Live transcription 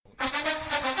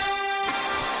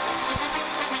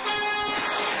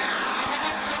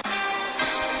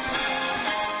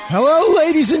Hello,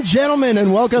 ladies and gentlemen,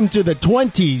 and welcome to the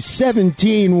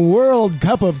 2017 World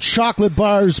Cup of Chocolate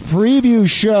Bars preview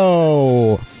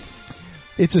show.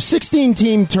 It's a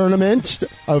 16-team tournament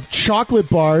of chocolate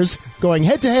bars going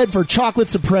head-to-head for chocolate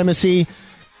supremacy.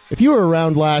 If you were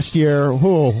around last year,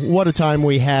 oh, what a time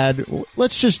we had.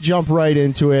 Let's just jump right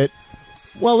into it.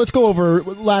 Well, let's go over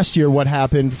last year, what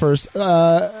happened first.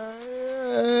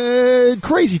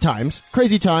 Crazy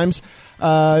times.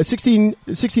 16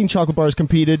 chocolate bars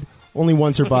competed. Only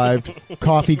one survived.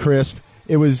 Coffee Crisp.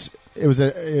 It was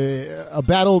a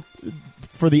battle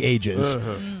for the ages.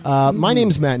 My name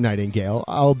is Matt Nightingale.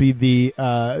 I'll be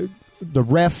the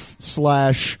ref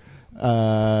slash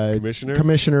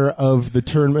commissioner of the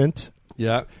tournament.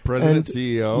 Yeah, president,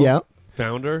 CEO, yeah,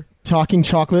 founder. Talking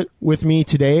chocolate with me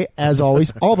today, as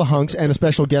always, all the hunks and a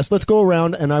special guest. Let's go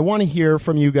around, and I want to hear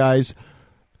from you guys.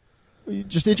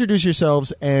 Just introduce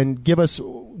yourselves and give us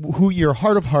who your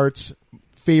heart of hearts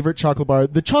favorite chocolate bar.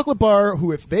 The chocolate bar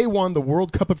who, if they won the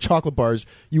World Cup of Chocolate Bars,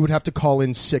 you would have to call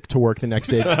in sick to work the next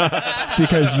day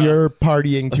because you're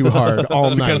partying too hard all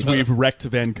night. Because we've wrecked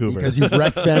Vancouver. Because you've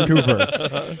wrecked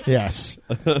Vancouver. Yes.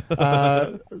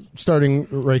 Starting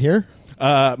right here.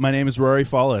 My name is Rory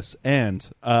Follis, and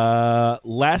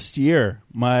last year,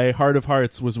 my heart of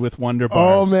hearts was with Wonder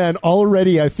Bar. Oh, man.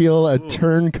 Already I feel a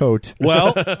turncoat.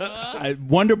 Well,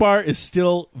 Wonder Bar is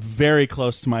still very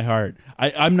close to my heart.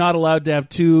 I'm not allowed to have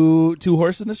two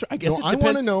horses in this. I guess I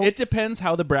want to know. It depends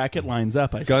how the bracket lines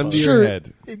up, I Gun to suppose. your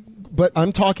head. But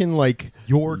I'm talking like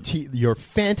your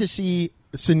fantasy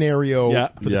scenario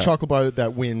for the chocolate bar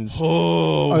that wins.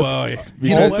 Oh, boy.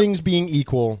 All things being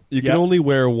equal. You can only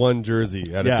wear one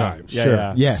jersey at a time. Sure.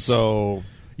 Yeah. Yes. So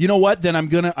you know what? Then I'm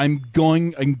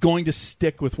going to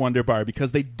stick with Wonder Bar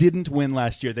because they didn't win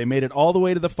last year. They made it all the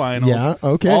way to the finals. Yeah,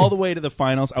 okay. All the way to the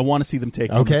finals. I want to see them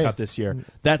take home the cup this year.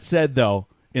 That said, though,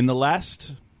 in the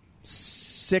last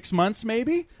 6 months,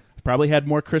 maybe I've probably had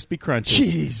more crispy crunches.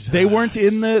 Jesus. They weren't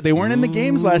in the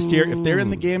games last year. If they're in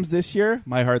the games this year,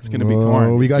 my heart's going to be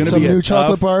torn. We It's got gonna some be new a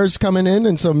chocolate tough- bars coming in,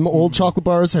 and some old chocolate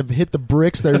bars have hit the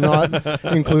bricks. They're not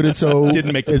included, so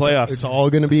Didn't make the playoffs. It's all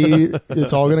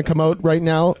going to come out right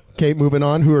now. Okay, moving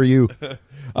on. Who are you?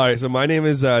 all right. So my name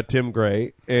is Tim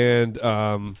Gray, and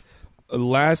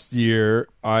last year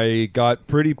I got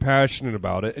pretty passionate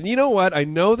about it. And you know what? I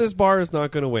know this bar is not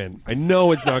going to win. I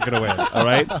know it's not going to win. All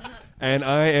right, and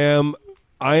I am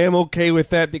okay with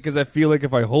that because I feel like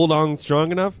if I hold on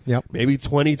strong enough, maybe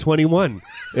 2021,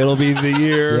 it'll be the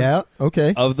year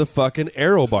of the fucking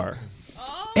Aero bar.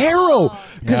 Aero!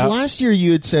 Because last year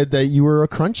you had said that you were a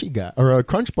crunchy guy, or a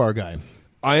crunch bar guy.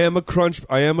 I am a crunch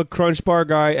bar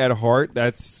guy at heart.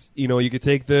 That's, you could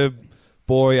take the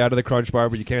boy out of the crunch bar,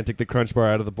 but you can't take the crunch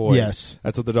bar out of the boy. Yes.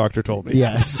 That's what the doctor told me.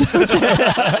 Yes.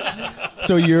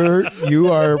 So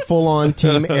you are full on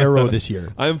Team Aero this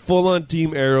year. I'm full on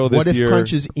Team Aero this year. What if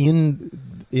Crunch is in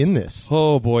this?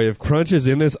 Oh boy, if Crunch is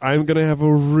in this, I'm gonna have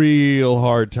a real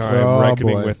hard time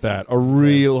reckoning with that. A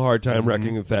real hard time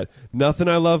reckoning with that. Nothing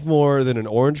I love more than an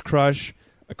Orange Crush,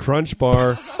 a Crunch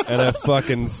bar, and a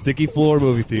fucking sticky floor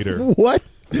movie theater. What?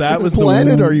 That was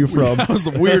planet are you from? That was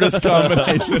the weirdest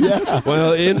combination. Yeah.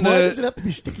 Well, Why does it have to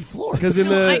be sticky floor? Because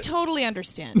I totally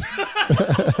understand.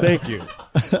 Thank you.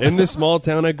 In the small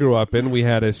town I grew up in, we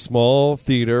had a small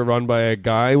theater run by a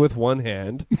guy with one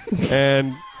hand,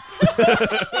 and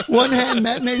one hand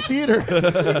matinee theater.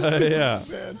 yeah,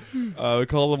 we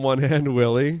call him One Hand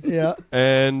Willie. Yeah,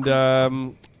 and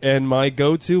my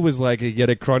go-to was like, I get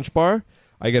a Crunch bar.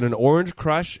 I get an Orange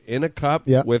Crush in a cup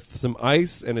with some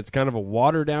ice, and it's kind of a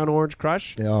watered-down Orange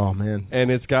Crush. Oh, man.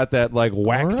 And it's got that, like,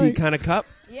 waxy kind of cup.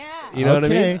 Yeah. You know what I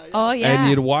mean? Oh, yeah.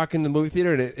 And you'd walk in the movie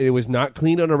theater, and it was not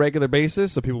cleaned on a regular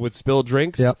basis, so people would spill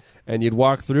drinks. Yep. And you'd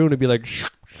walk through, and it'd be like,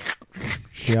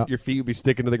 your feet would be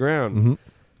sticking to the ground. Mm-hmm.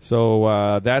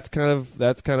 So that's kind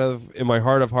of in my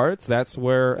heart of hearts. That's who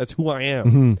I am.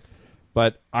 Mm-hmm.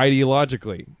 But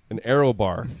ideologically, an Aero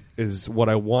bar is what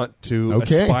I want to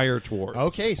aspire towards.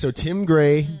 Okay, so Tim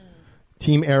Gray,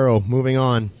 Team Aero. Moving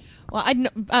on. Well,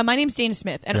 my name's Dana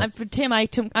Smith, and for Tim,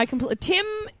 Tim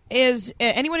is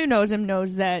anyone who knows him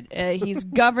knows that he's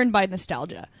governed by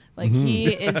nostalgia. Like he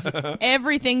is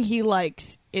everything he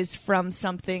likes is from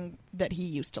something that he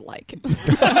used to like.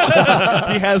 He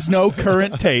has no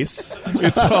current tastes.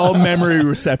 It's all memory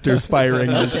receptors firing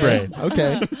in his brain.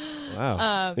 Okay.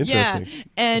 Wow. Interesting. Yeah,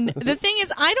 and the thing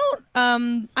is, I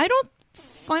don't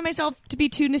find myself to be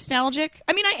too nostalgic.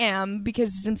 I mean, I am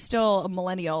because I'm still a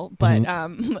millennial, but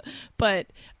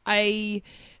I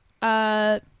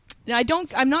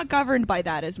don't. I'm not governed by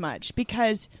that as much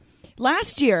because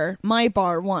last year my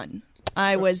bar won.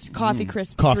 I was Coffee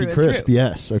Crisp. Coffee through Crisp, and through.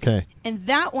 yes. Okay. And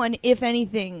that one, if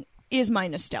anything, is my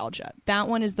nostalgia. That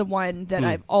one is the one that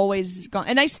I've always gone,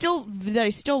 and I still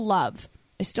love.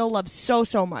 I still love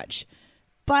so much.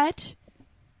 But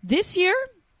this year,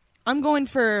 I'm going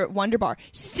for Wonder Bar.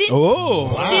 Since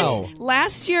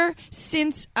last year,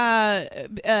 since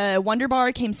Wonder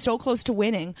Bar came so close to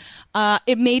winning,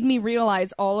 it made me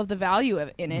realize all of the value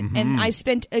in it. And I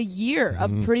spent a year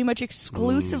of pretty much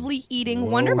exclusively eating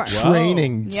Wonder Bar.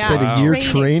 Training. Yeah. Spent a year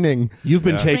training. You've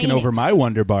been taking Training. over my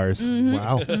Wonder Bars.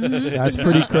 Wow. That's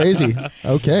pretty crazy.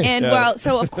 Okay. And well,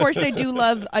 so of course I do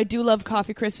love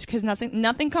Coffee Crisp because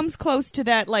nothing comes close to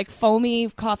that like foamy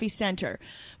coffee center.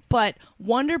 But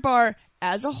Wonder Bar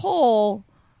as a whole,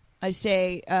 I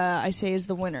say is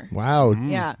the winner. Wow.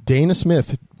 Yeah. Dana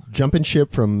Smith jumping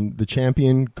ship from the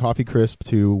champion Coffee Crisp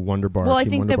to Wonder Bar. Well, I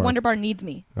Team think that Bar. Wonder Bar needs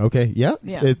me. Okay. Yeah.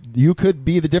 Yeah. You could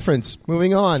be the difference.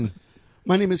 Moving on.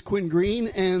 My name is Quinn Green,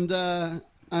 and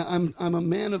I'm a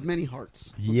man of many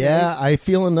hearts. Okay? Yeah, I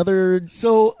feel another.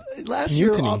 So last year,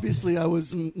 Mutiny. obviously, I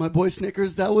was my boy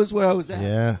Snickers. That was where I was at.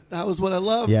 Yeah. That was what I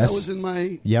loved. Yes. That was in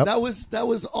my. Yep. That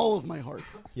was all of my heart.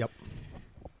 Yep.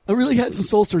 I really had some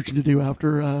soul searching to do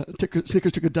after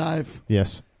Snickers took a dive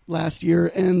Yes. last year,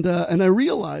 and I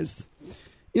realized,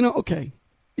 okay,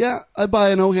 yeah, I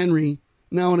buy an O. Henry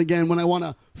now and again when I want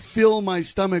to fill my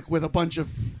stomach with a bunch of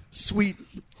sweet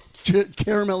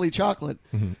caramelly chocolate.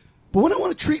 Mm-hmm. But when I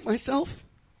want to treat myself,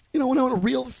 when I want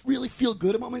to really feel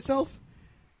good about myself,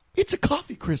 it's a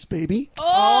Coffee Crisp, baby.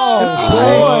 Oh, And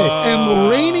I am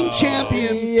reigning champion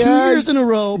 2 years in a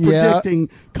row Yeah. predicting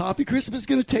Coffee Crisp is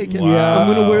going to take it. Yeah. I'm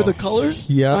going to wear the colors.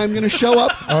 Yeah. I'm going to show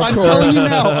up. I'm course. telling you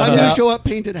now, I'm Yeah. going to show up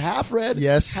painted half red,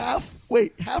 Yes. half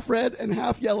red and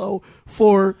half yellow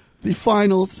for the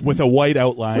finals With a white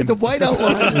outline. with the white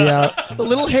outline, Yeah. the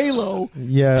little halo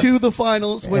Yeah. to the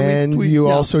finals. When And you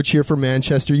yeah. also cheer for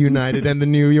Manchester United and the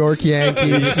New York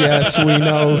Yankees. Yes, we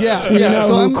know. Yeah, we yeah. know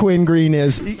So who I'm- Quinn Green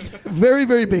is. Very,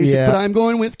 very basic, Yeah. but I'm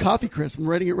going with Coffee Crisp. I'm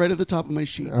writing it right at the top of my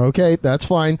sheet. Okay, that's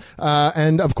fine.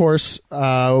 And of course,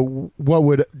 what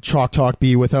would Chalk Talk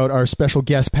be without our special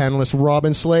guest panelist,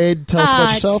 Robin Slade? Tell us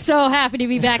about yourself. So happy to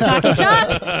be back talking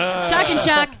Chalk. Talking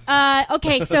Chalk.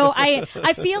 Okay, so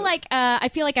I feel like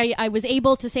I was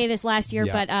able to say this last year,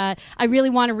 Yeah. but I really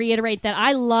want to reiterate that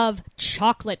I love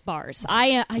chocolate bars.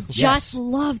 I just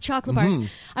love chocolate bars.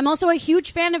 I'm also a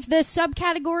huge fan of the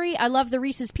subcategory. I love the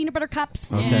Reese's peanut butter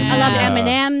cups. I love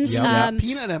M&Ms.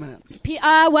 Peanut M&Ms.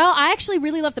 Well, I actually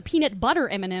really love the peanut butter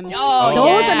M&Ms. Oh,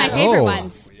 Those yeah. are my favorite Oh.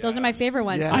 ones. Those are my favorite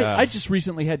ones. Yeah. I just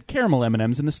recently had caramel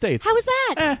M&Ms in the States. How was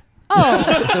that?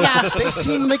 Oh, yeah. They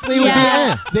seem like they would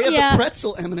Yeah. be. They have Yeah. the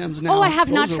pretzel M&Ms now. Oh, I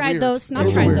have not are tried weird. those. Not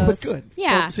Those are tried weird, those. but good.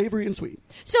 Yeah. Savory and sweet.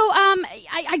 So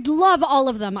I love all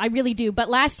of them. I really do. But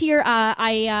last year,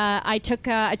 I took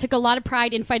a lot of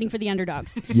pride in fighting for the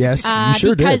underdogs. Yes, you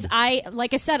sure because did.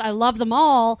 like I said, I love them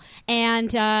all,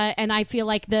 and I feel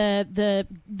like the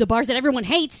bars that everyone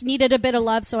hates needed a bit of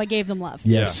love, so I gave them love.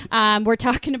 Yes. We're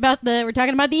talking about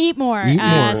the Eat More. Eat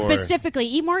More. Specifically.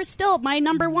 Eat More is still my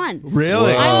number one.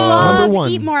 Really? I Wow. love Number one.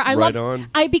 Eat More. I Right love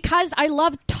on. because I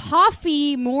love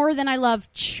toffee more than I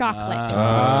love chocolate.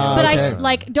 But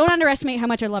okay. don't underestimate how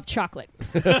much I love chocolate.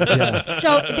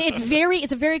 So it's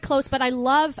very close. But I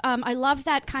love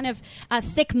that kind of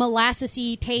thick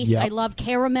molassesy taste. Yep. I love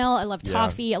caramel. I love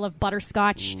toffee. I love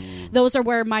butterscotch. Those are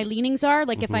where my leanings are.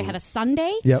 Like if I had a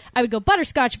sundae, Yep. I would go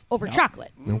butterscotch over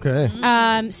chocolate.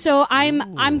 Okay. So I'm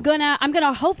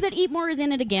gonna hope that Eat More is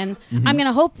in it again. I'm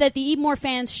gonna hope that the Eat More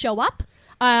fans show up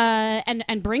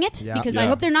and bring it Yeah. because I Yeah.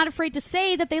 hope they're not afraid to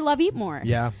say that they love Eat More.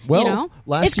 Yeah. Well, you know?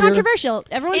 last it's year- controversial.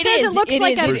 Everyone It says is. it looks It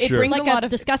like is. It brings like a lot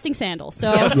of- disgusting sandal.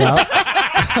 So Yeah.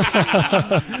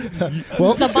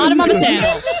 Well, the bottom of a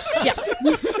sandal. Yeah.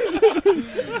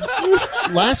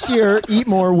 last year, Eat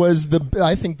More was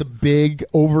I think the big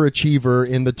overachiever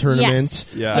in the tournament,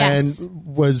 Yes. Yeah. Yes. and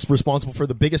was responsible for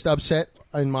the biggest upset,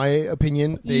 in my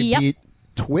opinion. They Yep. beat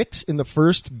Twix in the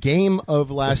first game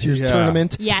of last year's Yeah.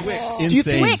 tournament. Yes. Do you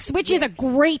think? Twix, which is a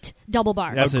great double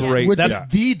bar. That's A great- That's yeah.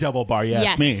 the double bar. You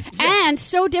ask me. And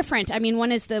so different. I mean,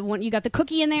 one is the one you got the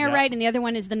cookie in there, Yeah. right? And the other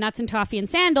one is the nuts and toffee and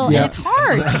sandal, Yeah. and it's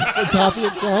hard. The toffee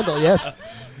and sandal, yes.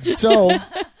 So,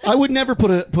 I would never put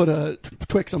a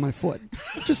Twix on my foot.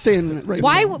 Just saying it right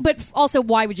Why? now. But also,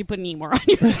 why would you put an Eat More on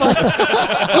your foot?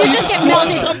 You just get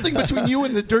melted. Something between you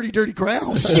and the dirty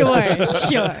ground.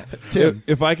 Sure. Tim.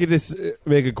 If I could just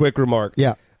make a quick remark.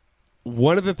 Yeah.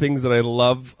 one of the things that I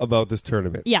love about this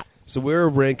tournament. Yeah. So we're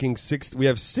ranking we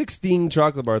have 16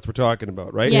 chocolate bars we're talking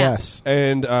about, right? Yeah. Yes.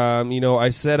 And, I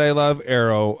said I love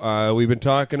Aero. We've been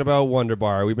talking about Wonder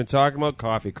Bar. We've been talking about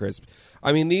Coffee Crisp.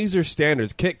 I mean, these are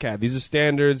standards. Kit Kat, these are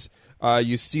standards.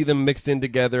 You see them mixed in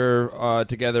together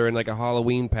in like a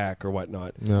Halloween pack or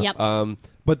whatnot. Yeah. Yep.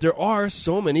 But there are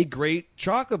so many great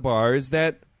chocolate bars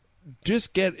that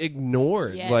just get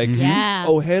ignored. Yes. Like Yeah.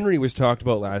 O. Henry was talked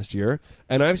about last year,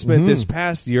 and I've spent this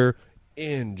past year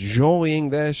enjoying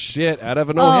the shit out of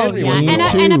an O. Henry. yeah. once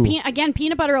in a And, while. again,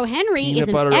 Peanut Butter O. Henry Peanut is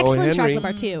an Butter O. excellent Henry. chocolate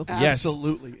bar, too. Yes.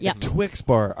 Absolutely. Yep. Twix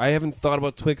bar. I haven't thought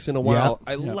about Twix in a while. Yep.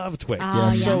 I love Twix.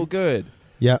 Ah, It's so yeah. good.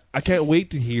 Yeah. I can't wait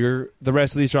to hear the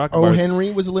rest of these chocolate O. bars. Henry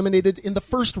was eliminated in the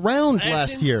first round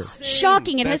last year.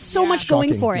 Shocking. It has so much going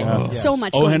Shocking. for it. Wow. So Yes.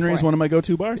 much O. going Henry for is it. one of my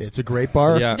go-to bars. It's a great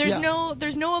bar. Yeah. There's Yeah.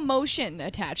 no emotion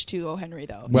attached to O. Henry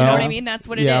though. You Well, know what I mean? That's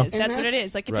what it yeah. is. And That's what it that's-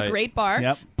 is. Like it's Right. a great bar,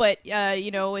 Yep. but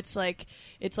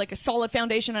it's like a solid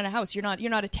foundation on a house. You're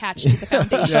not attached to the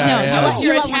foundation. Yeah, No, yeah. Unless you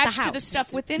you're want the attached to house. the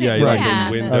stuff within Yeah, it. you Right. like Yeah.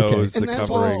 the windows, And the that's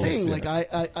what I'm coverings. saying. Yeah. Like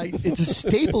I, it's a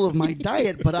staple of my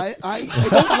diet, but I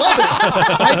don't love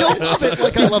it. I don't love it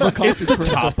like I love a coffee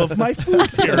crisp. Top of my food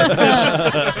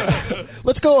pyramid.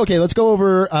 Let's go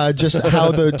over just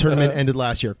how the tournament ended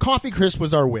last year. Coffee Crisp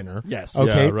was our winner. Yes.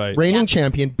 Okay. Yeah, right. Reigning Yeah.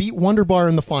 champion beat Wonder Bar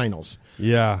in the finals.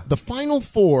 Yeah. The final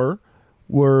four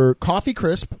were Coffee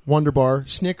Crisp, Wonder Bar,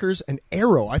 Snickers, and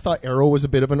Aero. I thought Aero was a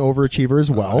bit of an overachiever as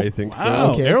well. I think so.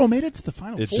 Wow. Okay. Arrow made it to the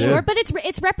final It four. did. Sure, but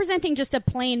it's representing just a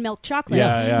plain milk chocolate,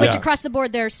 Yeah, yeah. which Yeah. across the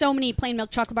board there are so many plain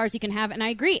milk chocolate bars you can have, and I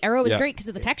agree, Arrow is Yeah. great because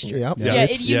of the texture. Yeah. Yeah. Yeah,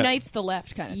 It's- it unites the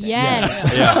left kind of thing.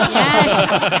 Yes, Yeah.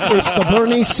 yes. It's the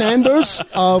Bernie Sanders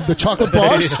of the chocolate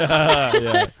bars.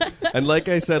 Yeah. And like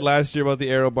I said last year about the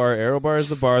Aero Bar is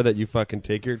the bar that you fucking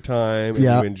take your time and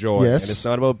Yeah. you enjoy. Yes. And it's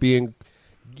not about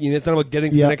it's not about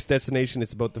getting to Yeah. the next destination.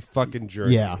 It's about the fucking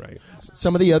journey. Yeah. Right.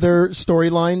 Some of the other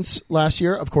storylines last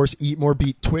year, of course, Eat More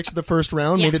beat Twix in the first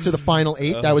round, made Yes. it to the final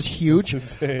 8. That was huge.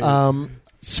 That's insane.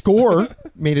 Score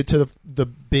made it to the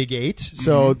Big 8.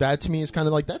 So that to me is kind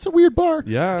of like, that's a weird bar.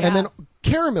 Yeah. And then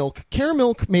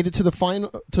Caramilk made it to the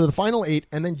final 8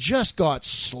 and then just got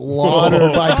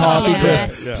slaughtered by Coffee Yes.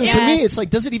 Crisp. Yeah. So to me, Yes. it's like,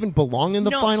 does it even belong in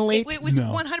the No, final 8? It was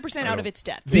No. 100% out of its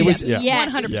depth. It was- Yeah.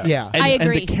 Yes. 100%. Yeah. And, I and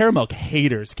agree. the caramel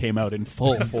haters came out in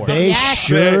full force. They Yes.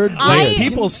 sure did. I-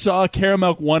 People saw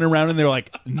caramel one around and they were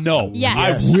like, "No, Yes.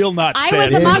 I will not I stand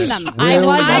was this." among them. I Will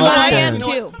was not among I stand. them.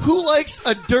 am too. Who likes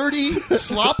a dirty,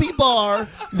 sloppy bar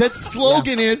that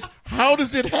slogan is "How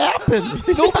does it happen?"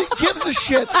 Nobody gives a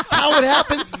shit how it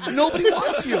happens. Nobody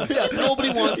wants you. Nobody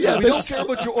wants Yeah, you. We don't there's- care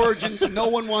about your origins. No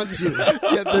one wants you.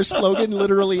 Yeah, their slogan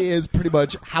literally is pretty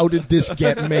much, how did this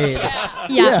get made?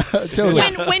 Yeah. Totally.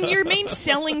 When your main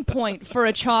selling point for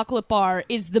a chocolate bar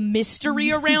is the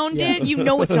mystery around it, you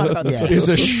know it's not about the Yeah. taste. Is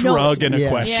a You know shrug it's- and a Yeah.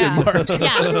 question Yeah. mark.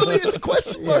 Yeah. Literally, it's a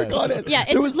question mark Yes. on it. Yeah,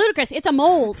 It it's was- ludicrous. It's a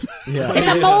mold. Yeah. It's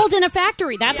a mold in a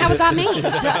factory. That's how it got made.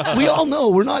 we all know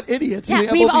we're not idiots. and Yeah, we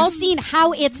have we've all all these- seen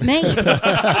how it's made.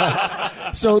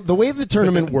 So the way the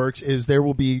tournament works is there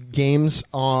will be games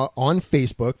on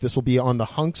Facebook. This will be on the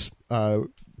Hunks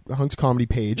comedy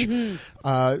page.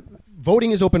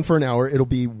 Voting is open for an hour. It'll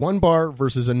be one bar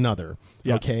versus another.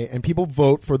 Yeah. Okay, and people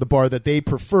vote for the bar that they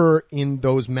prefer in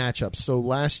those matchups. So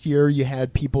last year you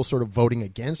had people sort of voting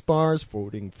against bars,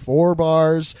 voting for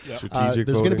bars. Strategic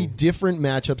There's going to be voting. different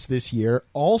matchups this year.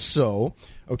 Also,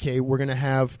 okay, we're going to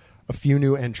have a few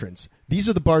new entrants. These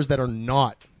are the bars that are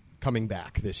not coming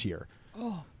back this year.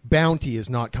 Bounty is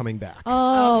not coming back.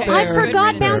 Oh, Okay. I Fair.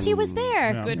 forgot Good Bounty was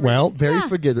there. Yeah. Good Well, riddance. very Yeah.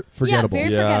 forgettable.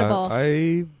 very- Yeah. forgettable.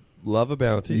 I love a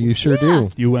bounty. You sure Yeah. do.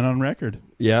 You went on record.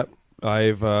 Yep.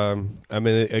 I've I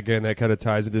mean again that kind of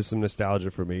ties into some nostalgia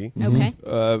for me. Okay.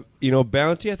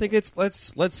 Bounty, I think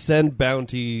let's send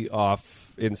Bounty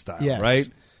off in style, Yes. right?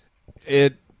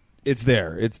 It's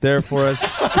there. It's there for us.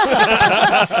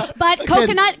 But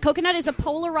coconut is a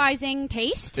polarizing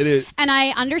taste. It is. And I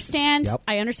understand. Yep.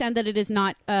 I understand that it is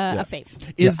not a fave.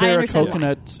 Is I there a understand why.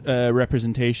 coconut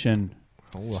representation?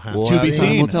 We'll have We'll to To be see.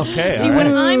 seen. We'll tell. Okay. See, all what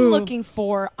right. I'm looking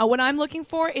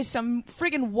for is some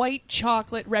friggin' white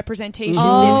chocolate representation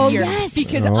Oh, this year yes.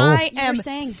 because Oh. I You were am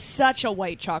saying. such a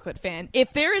white chocolate fan.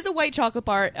 If there is a white chocolate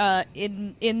bar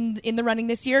in the running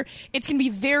this year, it's going to be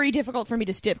very difficult for me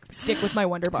to stick with my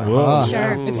Wonder Bar. Whoa.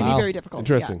 Sure. It's going to Wow. be very difficult.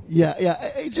 Interesting. Yeah.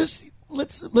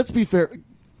 Let's be fair.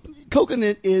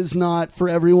 Coconut is not for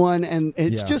everyone, and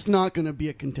it's Yeah. just not going to be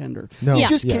a contender. No. It Yeah.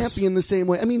 just Yes. can't be in the same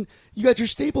way. I mean, you got your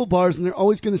staple bars, and they're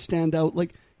always going to stand out.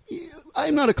 Like,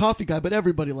 I'm not a coffee guy, but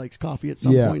everybody likes coffee at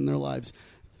some Yeah. point in their lives.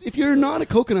 if you're not a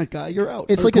coconut guy, you're out.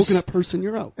 It's or like a a coconut person,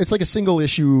 you're out. It's like a single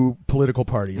issue political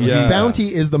party. Like, Yeah.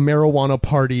 Bounty is the marijuana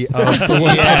party of the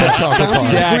World Cup of Chocolate Bounty Bars.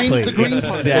 is Exactly. the green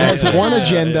part. It has one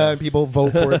agenda, and people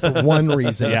vote for it for one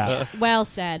reason. Yeah. Well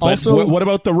said. But Also- what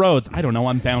about the roads? I don't know.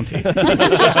 I'm Bounty.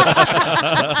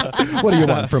 What do you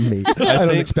want from me? I don't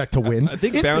think- expect to win. I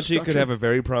think Bounty Infrastructure. could have a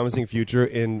very promising future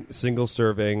in single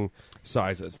serving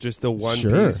sizes. Just the one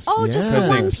Sure. piece. Oh, just the Yeah.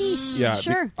 one piece. Yeah,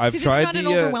 Sure. I've Because tried it's not an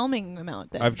the overwhelming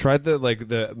amount. Then. I've tried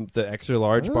the extra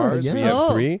large Oh, bars. yeah. We have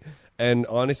Oh. 3, and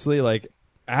honestly, like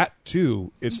at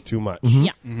 2, it's too much.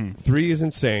 Yeah. 3 is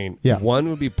insane. Yeah. 1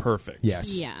 would be perfect. Yes.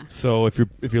 Yeah. So if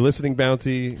you're listening,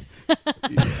 Bounty,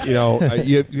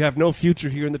 you have no future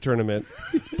here in the tournament,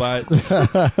 but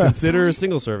consider a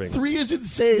single serving. 3 is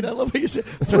insane. I love what you said.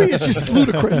 3 is just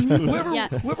ludicrous. Yeah.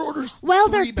 Whoever orders. Well,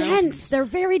 they're 3 Bounties. dense. They're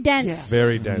very dense. Yeah.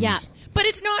 Very dense. Yeah. But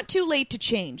it's not too late to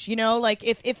change, Like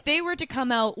if they were to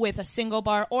come out with a single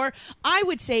bar, or I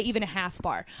would say even a half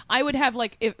bar, I would have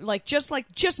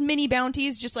just mini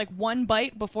Bounties, just like one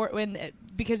bite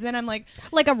because then I'm like,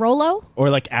 Like a Rolo. Or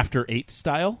like After 8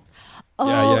 style. Oh,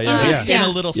 yeah, yeah. interesting. In a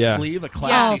little Yeah. sleeve, a Oh,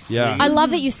 classy sleeve. Yeah. I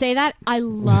love that you say that. I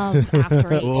love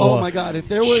After 8. Oh my God! If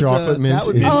there was Chocolate mint that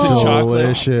would is be Oh.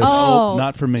 delicious. Oh,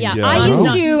 not for me. Yeah, Yeah. I used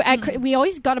No. to. We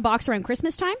always got a box around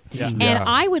Christmas time, and Yeah.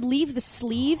 I would leave the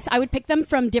sleeves. I would pick them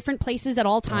from different places at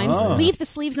all times. Oh. Leave the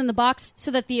sleeves in the box so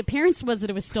that the appearance was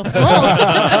that it was still full.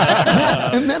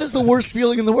 And that is the worst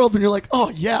feeling in the world when you're like,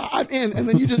 oh yeah, I'm in, and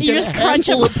then you just You get just a crunch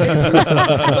handful them. of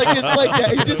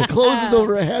paper. He just closes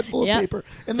over a handful of Yep. paper,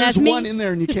 and there's That's me. one in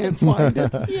there, and you can't find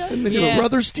it. And then your Yeah.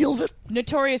 brother steals it.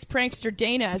 notorious prankster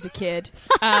Dana as a kid.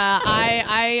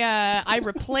 I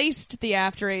replaced the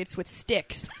After 8s with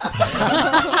sticks.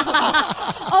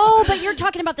 Oh, but you're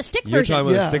talking about the stick You're version. talking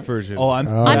about Yeah. the stick version. Oh, I'm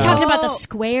Talking about the Oh.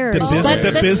 squares. The business-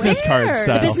 But the business stick- card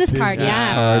style. The business card, Business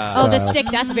yeah. card Oh, the style. stick.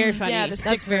 That's very funny. Yeah, the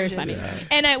stick That's very version. funny.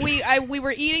 And we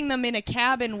were eating them in a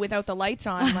cabin without the lights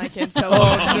on, and so.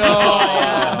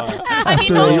 I mean,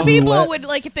 After most you people let- would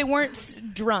if they weren't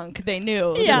drunk, they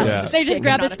knew. Yeah. This Yeah. is a They just stick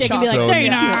grab and the not a stick and be like, So-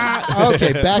 Dana.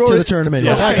 Okay, back to the tournament.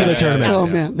 Yeah, back to the tournament. Oh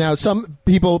man. Now, some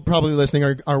people probably listening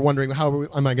are wondering, how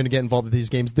am I going to get involved with these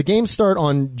games? The games start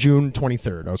on June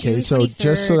 23rd, okay? June So 23rd.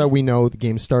 just so that we know, the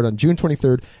games start on June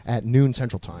 23rd at noon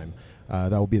Central Time.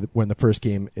 That will be when the first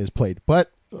game is played.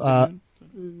 But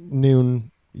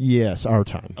noon, yes, our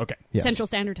time. Okay. Yes. Central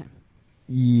Standard Time.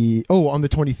 On the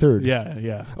 23rd. Yeah,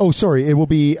 yeah. Oh, sorry. It'll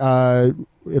be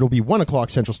 1 o'clock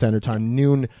Central Standard Time,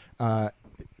 noon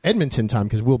Edmonton time,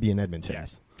 because we'll be in Edmonton.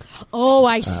 Yes. Oh,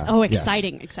 yes.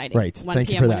 exciting. Right. 1 Thank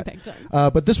you PM for that. Winnipeg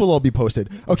time. But this will all be posted.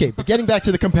 Okay, but getting back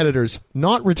to the competitors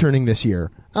not returning this year,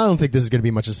 I don't think this is going to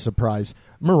be much of a surprise.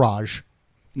 Mirage.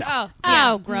 Oh,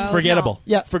 Oh, gross. Forgettable.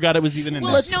 Yeah. Forgot it was even in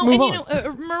Well, there. Let's no, move and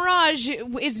on. Mirage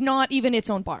is not even its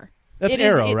own bar. That's It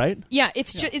is- Arrow, right? Yeah,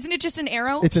 it's isn't it just an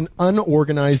Arrow? It's an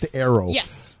unorganized arrow.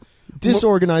 Yes.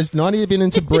 Disorganized, not even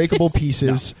into breakable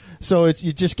pieces. So it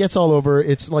just gets all over.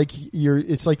 It's like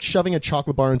shoving a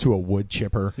chocolate bar into a wood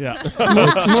chipper. Yeah. It's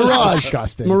Mirage. just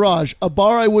disgusting. Mirage, a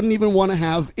bar I wouldn't even want to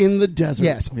have in the desert.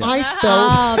 Yes, Yeah. I felt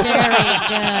Oh, very good.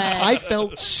 I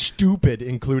felt stupid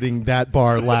including that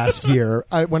bar last year.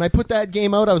 When I put that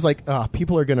game out, I was like,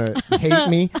 people are going to hate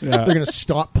me. Yeah. They're going to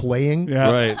stop playing. Yeah.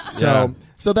 Right.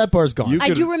 So that bar's gone. You I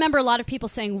could- do remember a lot of people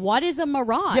saying, "What is a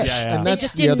Mirage?" Yes, Yeah, yeah. and They that's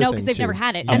just the didn't other know thing, because they've too. never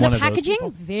had it. I'm And one the of those packaging, people.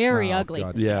 very Oh, ugly.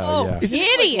 God. Yeah, Oh, yeah. Is it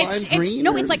Hideous. lime It's green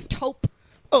no, or it's is like it- taupe.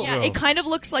 Yeah, it kind of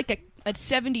looks like a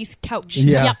 70s couch.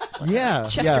 Yeah, yeah,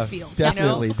 Chesterfield, yeah, you know?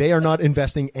 definitely. They are not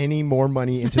investing any more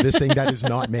money into this thing that is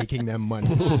not making them money.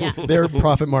 Yeah. Their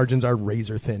profit margins are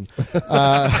razor thin.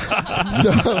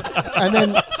 And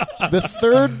then the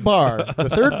third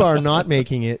bar not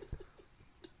making it,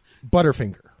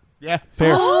 Butterfinger. Yeah,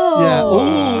 fair. Oh, Yeah,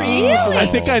 Ooh. Really? So I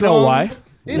think I know why.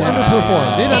 It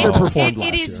underperformed. It underperformed It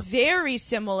last is year. very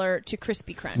similar to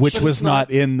Crispy Crunch. Which But was it's not-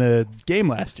 not in the game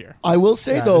last year. I will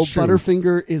say Yeah, though, that's true.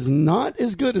 Butterfinger is not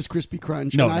as good as Crispy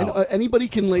Crunch. No, and no. anybody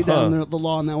can lay down the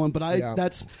law on that one, but Yeah.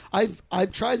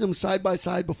 I've tried them side by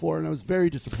side before, and I was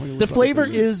very disappointed. The with flavor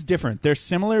Butterfinger. is different. They're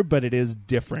similar, but it is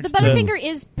different. the Butterfinger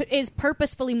is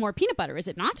purposefully more peanut butter, is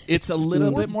it not? It's a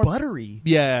little bit more buttery.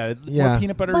 Yeah, Yeah. more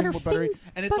peanut butter, more buttery,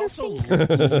 and it's also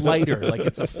lighter. Like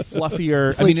it's a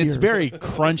fluffier. I mean, it's Flakier. very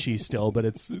crunchy still, but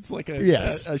it's like a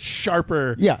Yes. a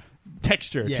sharper Yeah.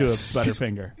 texture Yes. to a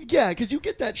Butterfinger. Yeah, because you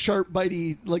get that sharp,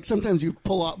 bitey. Like sometimes you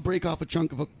break off a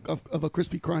chunk of a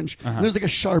crispy crunch. And there's like a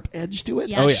sharp edge to it.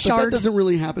 Yeah, Oh, yeah. But that shard. doesn't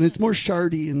really happen. It's more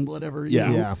shardy and whatever. you Yeah.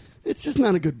 know? Yeah. It's just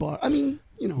not a good bar. I mean,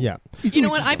 Yeah. You know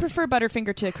what? I prefer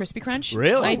Butterfinger to Crispy Crunch.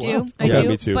 Really? I do. Wow. I Yeah, do.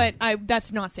 me too. But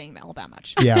that's not saying all that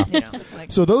much. Yeah. You know,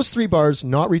 like, So those 3 bars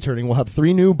not returning. We'll have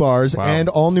 3 new bars Wow. and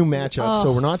all new matchups. Oh.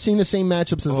 So we're not seeing the same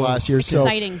matchups as last year. So,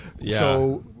 Exciting. Yeah.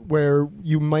 so where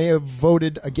you may have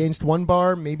voted against one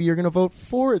bar, maybe you're going to vote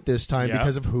for it this time Yeah.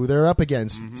 because of who they're up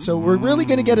against. So we're really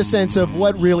going to get a sense of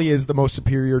what really is the most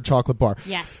superior chocolate bar.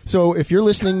 Yes. So if you're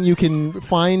listening, you can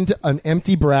find an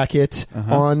empty bracket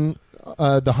on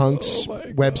the Hunks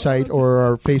website or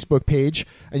our Facebook page,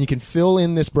 and you can fill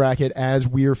in this bracket as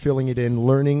we're filling it in,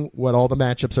 learning what all the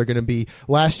matchups are going to be.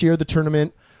 Last year, the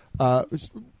tournament was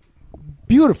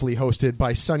beautifully hosted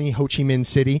by sunny Ho Chi Minh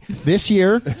City. This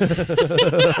year,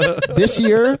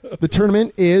 the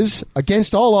tournament is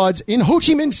against all odds in Ho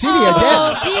Chi Minh City again.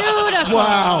 Oh, beautiful.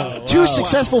 Wow. 2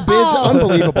 successful bids. Oh.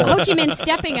 Unbelievable. Ho Chi Minh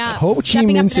stepping up. Ho Chi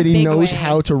Stepping up in Minh a City big knows way.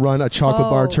 how to run a chocolate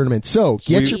bar tournament. So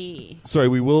get your... Sorry,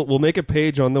 we'll make a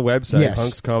page on the website, Yes.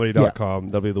 hunkscomedy.com.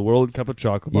 There'll be the World Cup of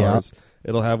Chocolate Yeah. Bars.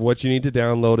 It'll have what you need to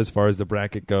download as far as the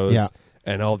bracket goes Yeah.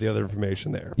 and all the other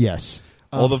information there. Yes.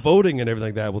 All the voting and everything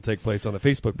like that will take place on the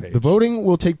Facebook page. The voting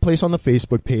will take place on the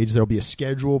Facebook page. There will be a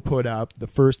schedule put up. The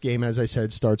first game, as I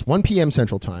said, starts 1 p.m.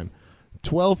 Central Time,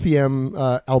 12 p.m.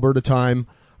 Alberta time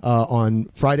on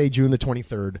Friday, June the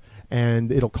 23rd.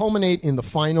 And it'll culminate in the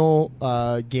final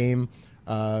game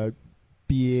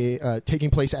taking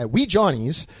place at Wee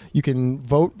Johnny's. You can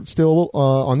vote still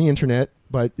on the internet,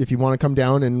 but if you want to come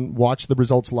down and watch the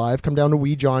results live, come down to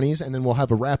Wee Johnny's, and then we'll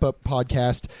have a wrap-up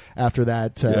podcast after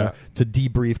that to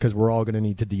debrief, because we're all going to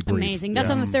need to debrief. Amazing. That's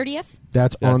on the 30th?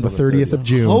 That's on the 30th of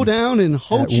June. Ho down in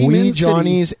Ho At Chi Wee Minh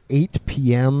Johnny's, City. 8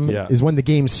 p.m. Yeah. is when the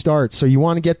game starts. So you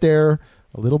want to get there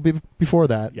a little bit before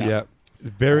that. Yeah.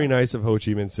 Very nice of Ho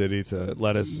Chi Minh City to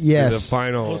let us Yes. do the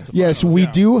final. Yes, we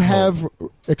do have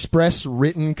express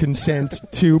written consent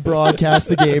to broadcast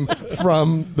the game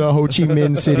from the Ho Chi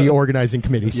Minh City Organizing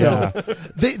Committee. So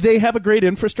They have a great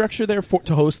infrastructure there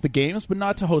to host the games, but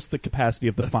not to host the capacity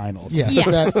of the finals. yes,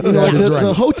 Yes. that is The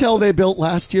right. hotel they built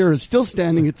last year is still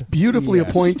standing. It's beautifully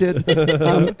Yes. appointed.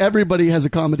 Everybody has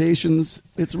accommodations.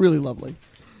 It's really lovely.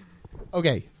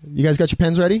 Okay, you guys got your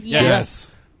pens ready?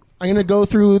 Yes. I'm going to go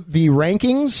through the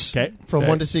rankings Okay. from Okay.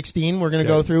 1 to 16. We're going to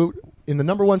go through in the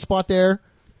number 1 spot there,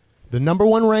 the number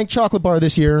 1 ranked chocolate bar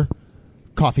this year,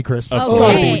 Coffee Crisp. Of It's course.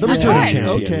 gotta be Okay, the of returning course. champ.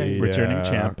 Okay. Returning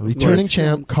champ. Returning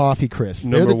champ, Coffee Crisp.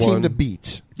 They're Number the team one. to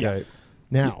beat. Okay.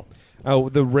 Now,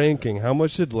 The ranking. How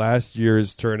much did last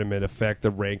year's tournament affect the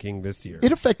ranking this year?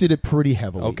 it affected it pretty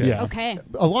heavily. Okay. Yeah. Okay.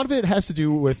 A lot of it has to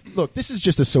do with, look, this is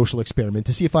just a social experiment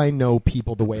to see if I know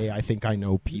people the way I think I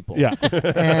know people. Yeah.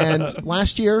 And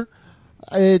last year,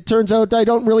 it turns out I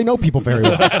don't really know people very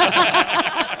well.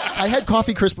 I had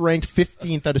Coffee Crisp ranked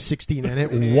 15th out of 16, and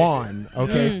it won.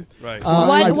 Okay. Right.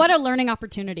 What a learning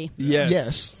opportunity.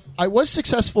 yes. I was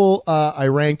successful. I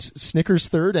ranked Snickers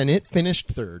 3rd, and it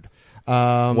finished 3rd.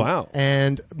 Wow.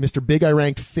 And Mr. Big, I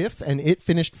ranked 5th, and it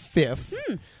finished 5th.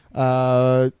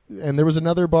 And there was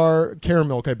another bar,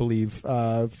 Caramilk, I believe,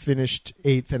 finished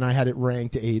 8th, and I had it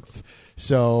ranked 8th.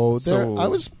 So, So- I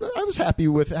was happy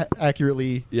with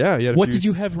accurately Yeah. You had a What few did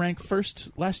you have ranked first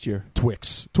last year?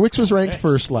 Twix. Twix was ranked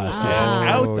first last year.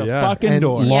 Out the yeah. fucking And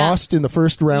door. Yeah. lost in the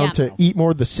first round Yeah. to Eat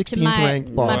More, the To 16th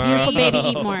ranked bar. my beautiful baby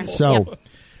Eat More. So, Yep.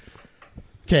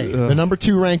 okay, the number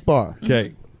 2 ranked bar,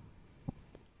 Okay.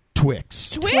 Twix.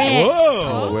 Twix.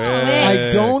 Whoa. Twix.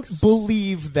 I don't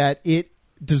believe that it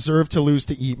deserved to lose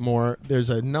to Eat More. There's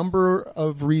a number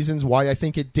of reasons why I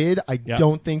think it did. I Yep.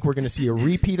 don't think we're going to see a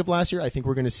repeat of last year. I think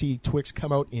we're going to see Twix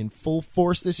come out in full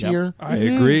force this Yep. year. I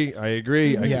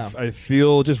agree. Yeah. I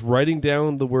feel just writing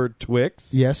down the word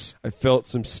Twix. Yes. I felt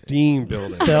some steam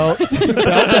building. Felt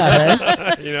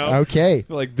that, eh? You know. Okay. I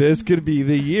feel like this could be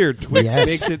the year. Twix Yes.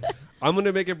 makes it. I'm going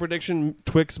to make a prediction.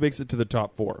 Twix makes it to the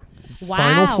top 4. Wow.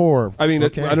 Final 4. I mean,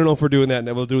 Okay. I don't know if we're doing that.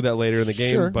 And we'll do that later in the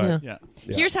game. Sure, but yeah.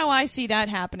 Yeah. Here's how I see that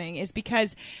happening is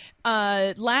because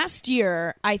last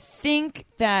year I think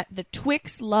that the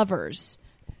Twix lovers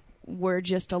were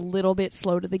just a little bit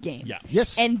slow to the game. Yeah.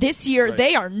 Yes. And this year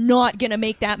they are not going to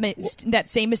make that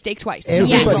same mistake twice.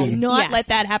 Everybody- They will not Yes. let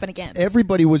that happen again.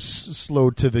 Everybody was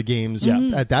slow to the games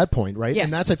at that point, right? Yes.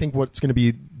 And that's, I think, what's going to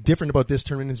be different about this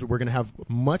tournament is we're going to have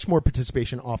much more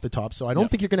participation off the top. So I don't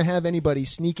think you're going to have anybody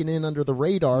sneaking in under the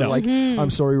radar No. like,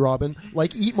 I'm sorry, Robin,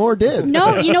 like Eat More did.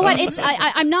 No, you know what? It's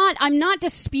I'm not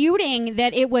disputing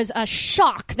that it was a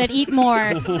shock that Eat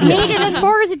More made it as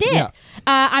far as it did. Yeah.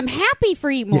 I'm happy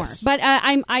for Eat More, Yes. but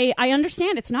I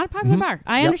understand it's not a popular bar.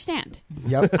 I understand.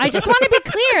 Yep. I just want to be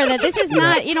clear that this is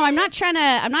not, I'm not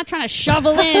trying to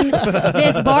shovel in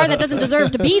this bar that doesn't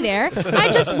deserve to be there.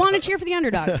 I just want to cheer for the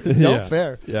underdog. No,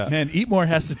 fair. Yeah. Man, Eat More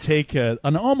has to take an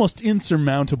almost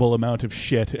insurmountable amount of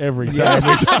shit every time.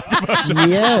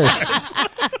 Yes.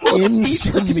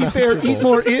 To be fair, Eat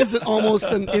More is almost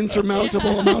an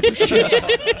insurmountable amount of shit.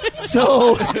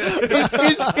 So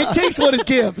it takes what it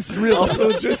gives, really.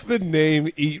 Also, just the name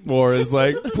Eat More is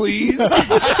like, please.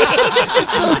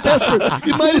 It's so desperate.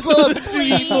 You might as well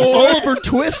have Oliver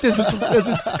Twist as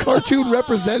its cartoon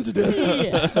representative.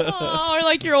 Oh, or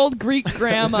like your old Greek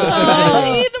grandma.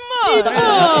 Eat them up.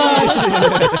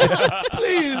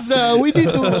 Please, we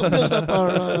need to build up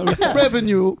our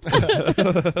revenue.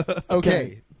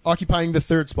 Okay. Occupying the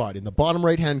third spot in the bottom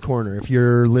right-hand corner. If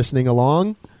you're listening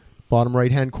along, bottom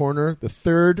right-hand corner, the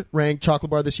third ranked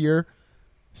chocolate bar this year,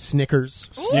 Snickers.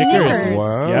 Snickers.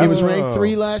 Wow. Yeah. It was ranked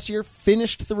 3 last year,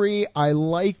 finished 3. I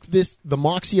like the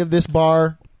moxie of this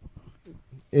bar.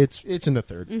 It's in the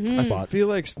third I spot. feel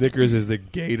like Snickers is the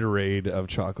Gatorade of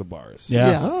chocolate bars.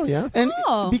 Yeah. Oh, yeah. And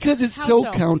Oh. because it's How so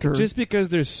so? counter. Just because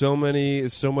there's so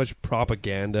much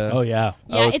propaganda. Oh, yeah.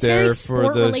 Yeah, out it's there very for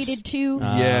sport the related too.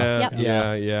 Yep.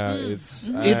 Yeah. It's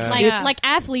Like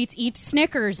athletes eat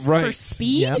Snickers for Right.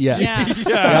 speed. Yep. Yeah. Yeah.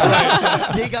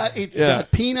 It's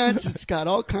got peanuts. It's got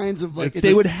all kinds of like.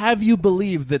 They would have you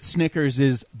believe that Snickers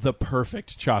is the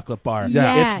perfect chocolate bar.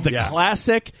 Yes. It's the Yes.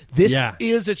 classic. This Yeah.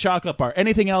 is a chocolate bar.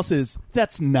 Anything else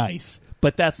that's nice,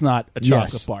 but that's not a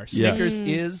chocolate Yes. bar. Yeah. Snickers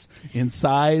is in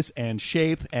size and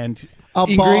shape and A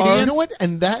bar. ingredients. You know what?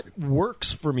 And that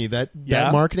works for me. That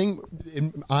Yeah. marketing,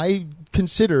 I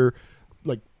consider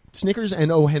like Snickers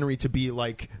and O. Henry to be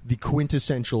like the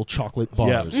quintessential chocolate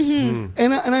bars.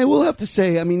 And I will have to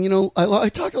say, I mean, I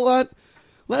talked a lot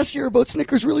last year about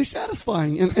Snickers really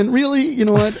satisfying, and really, you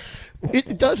know what?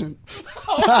 It doesn't.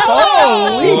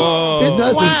 It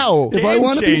doesn't. Wow. If I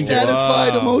want to be Game changer.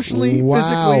 satisfied emotionally, Wow.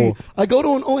 physically, I go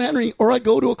to an O. Henry or I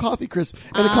go to a Coffee Crisp,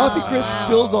 and a Coffee Crisp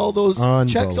fills all those,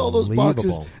 checks all those boxes,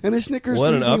 Unbelievable. and a Snickers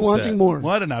What leaves an me upset. wanting more.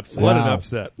 What an upset. What an Wow.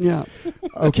 upset. Yeah.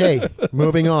 Okay,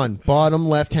 moving on. Bottom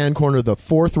left-hand corner, the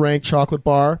 4th ranked chocolate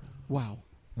bar, Wow.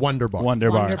 Wonder Bar.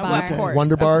 Wonder Bar. Wonder Bar. Of course.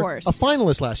 Wonder of Bar, course. a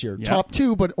finalist last year. Yeah. Top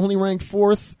 2, but only ranked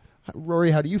 4th. Rory,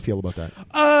 how do you feel about that?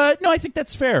 No, I think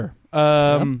that's fair.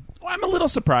 Well, I'm a little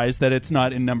surprised that it's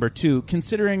not in number 2,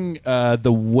 considering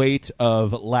the weight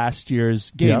of last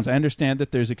year's games. Yep. I understand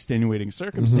that there's extenuating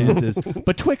circumstances,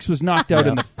 but Twix was knocked out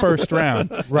in the first round.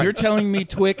 Right. You're telling me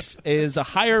Twix is a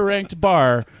higher ranked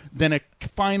bar than a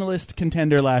finalist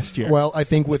contender last year? Well, I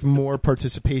think with more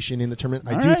participation in the tournament,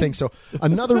 I All do right. think so.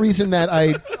 Another reason that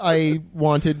I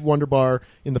wanted Wonder Bar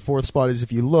in the 4th spot is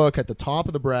if you look at the top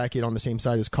of the bracket on the same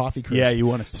side as Coffee Crisp. Yeah, you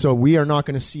want to. So we are not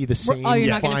going to see the same Oh, you're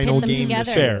not going to final pin them game together.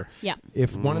 this Fair. year. Yeah.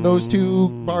 If one of those two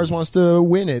bars wants to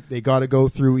win it, they got to go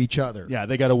through each other. Yeah,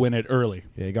 they got to win it early.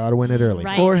 They got to win it early.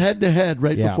 Right. Or head to head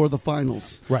right Yeah. before the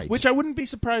finals. Right. Which I wouldn't be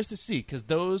surprised to see because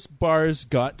those bars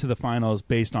got to the finals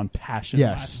based on passion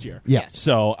Yes. last year. Yes.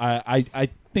 So I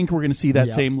think we're going to see that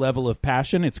Yeah. same level of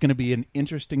passion. It's going to be an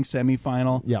interesting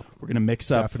semifinal. Yeah. We're going to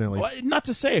mix up. Definitely. Well, not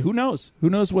to say, who knows? Who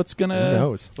knows what's going to Who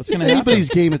knows? What's It's going to happen? anybody's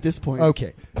game at this point.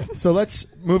 Okay, so let's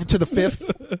move to the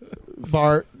 5th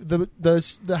bar.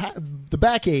 The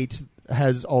back 8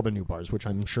 has all the new bars, which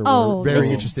I'm sure Oh, we're very this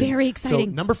is interested in. very exciting.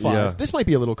 So number 5, Yeah. this might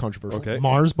be a little controversial. Okay.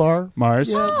 Mars Bar. Mars.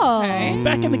 Oh. Okay.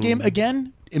 Back in the game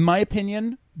again, in my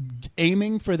opinion,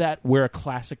 aiming for that we're a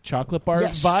classic chocolate bar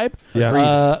Yes. vibe.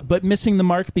 Yeah. But missing the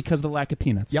mark because of the lack of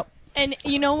peanuts. Yep. And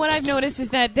you know what I've noticed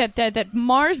is that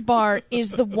Mars Bar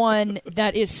is the one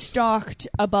that is stocked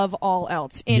above all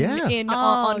else on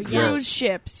Oh, yeah. cruise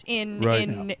ships in Right.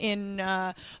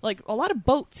 like a lot of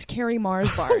boats carry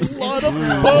Mars bars. A lot of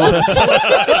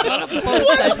boats.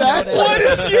 What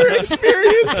is your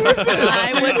experience with this?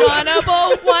 I was on a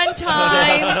boat one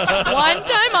time. One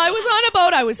time I was on a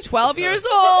boat. I was 12 years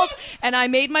old, and I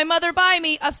made my mother buy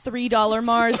me a $3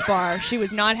 Mars bar. She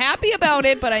was not happy about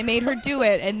it, but I made her do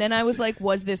it. And then I was like,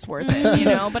 was this worth it? You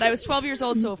know? But I was 12 years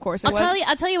old, so of course it was.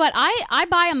 I'll tell you what. I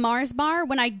buy a Mars bar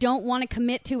when I don't want to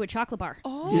commit to a chocolate bar.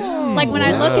 Oh. Like when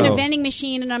I look in a Wow. vending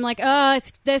machine and I'm like, oh,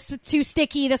 it's this too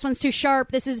sticky. This one's too sharp.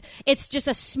 It's just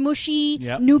a smushy,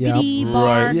 Yep. nougaty Yep.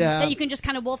 bar Right. Yeah. that you can just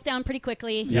kind of wolf down pretty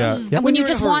quickly. Yeah. And Yep. when you you're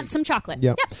in a just hurry. want some chocolate.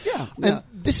 Yep. Yeah. And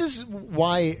this is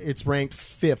why it's ranked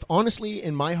 5th. Honestly,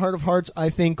 in my heart of hearts, I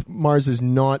think Mars is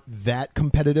not that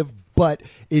competitive, but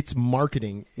it's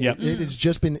marketing. Yep. It has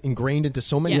just been ingrained into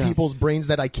so many Yes. people's brains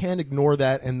that I can't ignore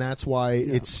that, and that's why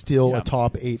it's still a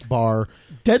top 8 bar.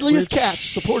 Deadliest Which-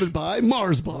 Catch, supported by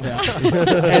Mars Bar.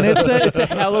 And it's a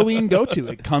Halloween go-to.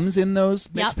 It comes in those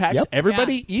mixed Yep. packs. Yep.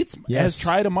 Everybody eats Yes. has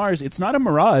tried a Mars. It's not a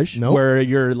Mirage Nope. where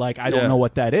you're like, I don't Yeah. know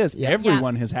what that is. Yeah.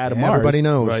 Everyone has had a Mars. Everybody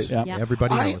knows. Right. Yeah. Yeah.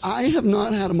 Everybody knows. I have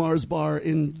not had a Mars bar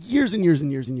in years and years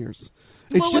and years and years.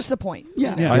 Well, what's the point?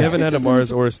 Yeah. Yeah. I haven't It had a doesn't-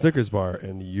 Mars or a Snickers bar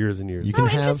in years and years. You can Oh,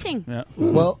 have. interesting. Yeah.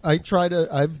 Well,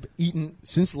 I've eaten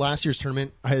since last year's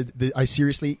tournament. I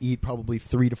seriously eat probably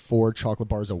 3 to 4 chocolate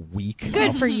bars a week.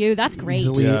 Good for you. That's great.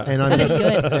 Easily, Yeah. and I'm That is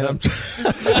good. And I'm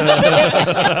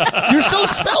You're so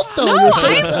svelte, though. No, You're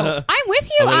so svelte. I'm with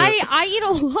you. I eat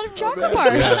a lot of chocolate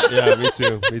bars. Yeah, me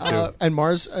too. Me too. and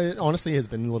Mars honestly has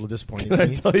been a little disappointing Can to I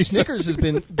me. tell you Snickers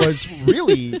was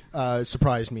really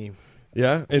surprised me.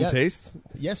 Yeah, in Yeah. taste.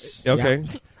 Yes. Okay,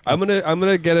 Yeah. I'm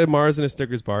gonna get a Mars and a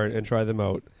Snickers bar and try them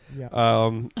out.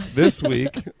 Yeah. This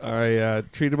week I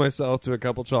treated myself to a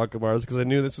couple chocolate bars because I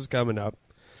knew this was coming up.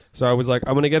 So I was like,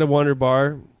 I'm gonna get a Wonder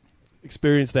Bar,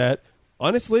 experience that.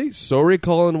 Honestly, sorry,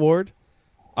 Colin Ward,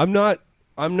 I'm not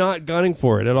gunning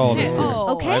for it at all this year.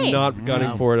 Oh. Okay. I'm not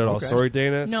gunning for it at all. Okay. Sorry,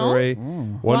 Dana. No? Sorry,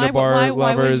 Wonder Bar why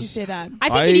lovers. would you say that? I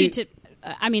think I- you need to.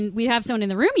 I mean, we have someone in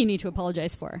the room you need to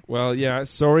apologize for. Well, yeah.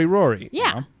 Sorry, Rory.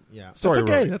 Yeah. Yeah. Sorry, That's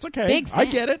okay. Rory. That's okay. Big I fan.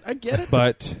 get it. I get it.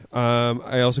 But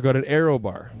I also got an Aero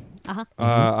bar. Uh-huh.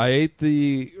 I ate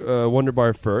the Wonder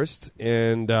Bar first,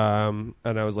 and I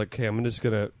was like, okay, I'm just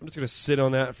gonna sit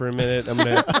on that for a minute. I'm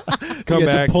gonna come You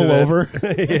get back to pull that. over.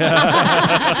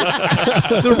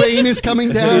 The rain is coming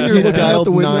down. You're You looking out dialed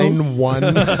the window.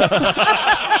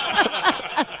 9-1.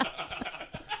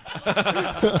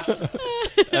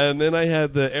 And then I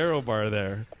had the Aero Bar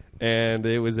there, and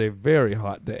it was a very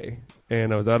hot day.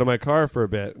 And I was out of my car for a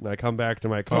bit, and I come back to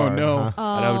my car. Oh, no. Uh-huh.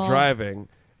 And I'm driving,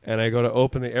 and I go to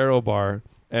open the Aero Bar,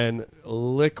 and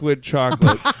liquid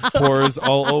chocolate pours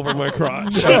all over my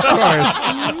crotch. Of course.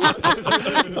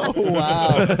 Oh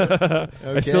wow!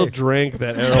 I still drank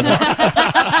that Aero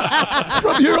Bar.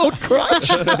 From your own crotch.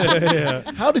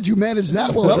 How did you manage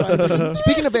that while driving?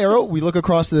 Speaking of Arrow, we look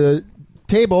across the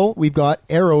table. We've got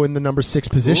Arrow in the number 6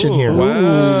 position Ooh, here.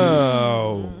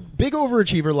 Wow. Big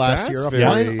overachiever last That's year.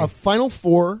 very- A Final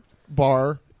Four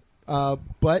bar.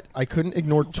 But I couldn't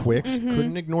ignore Twix.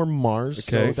 Couldn't ignore Mars.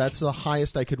 Okay. So that's the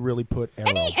highest I could really put Arrow.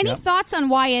 Any thoughts on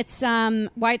why it's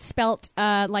spelt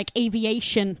like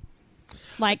aviation,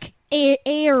 like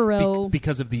aero?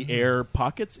 Because of the air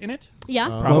pockets in it? Yeah.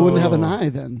 Well, I wouldn't have an eye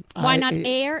then. Why not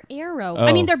I- arrow? Oh.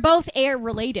 I mean, they're both air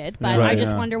related, but Right, I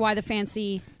just yeah. wonder why the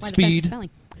fancy Speed. spelling.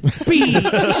 Speed,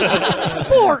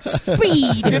 sports,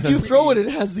 speed. If you throw it, it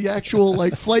has the actual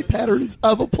like flight patterns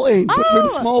of a plane, but in Oh!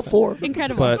 small form.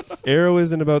 Incredible. But Aero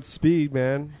isn't about speed,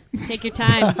 man. Take your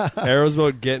time. Aero's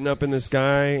about getting up in the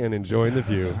sky and enjoying the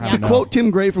view. I To don't know. quote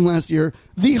Tim Gray from last year,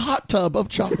 the hot tub of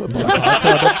chocolate bars. Hot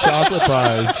tub of chocolate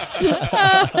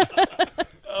bars.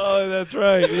 Oh, that's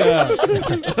right. Yeah.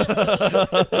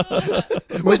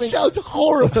 Which sounds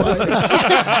horrifying.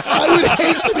 I would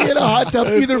hate to be in a hot tub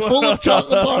either full of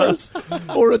chocolate bars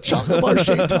or a chocolate bar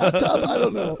shaped hot tub. I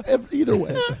don't know. Either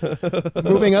way.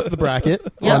 Moving up the bracket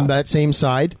Yeah. on that same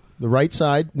side, the right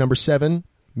side, number 7,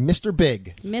 Mr.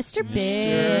 Big. Mr.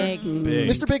 Big. Big.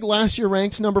 Mr. Big last year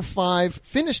ranked number 5,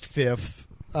 finished 5th.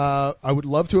 I would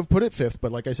love to have put it 5th,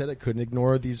 but like I said, I couldn't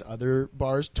ignore these other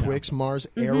bars, Twix, Mars,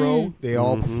 Arrow. They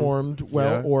all performed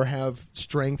well Yeah. or have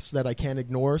strengths that I can't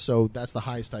ignore, so that's the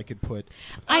highest I could put.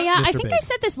 I Mr. think Big. I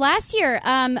said this last year.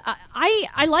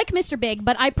 I like Mr. Big,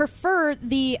 but I prefer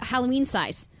the Halloween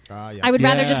size. Yeah. I would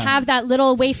rather Yeah. just have that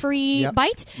little wafery Yep.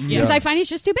 bite because I find he's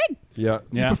just too big. Yeah.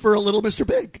 Yeah. Prefer a little Mr.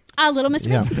 Big. A little Mr.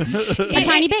 Yeah. Big, a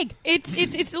tiny big. It's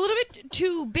a little bit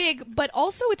too big, but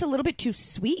also it's a little bit too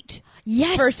sweet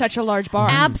Yes, for such a large bar.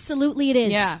 Absolutely, it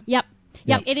is. Yeah. Yep.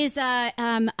 Yep. It is.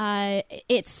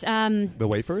 It's. The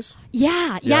wafers?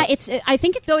 Yeah. Yeah. It's. I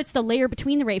think though it's the layer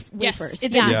between the Yes, wafers.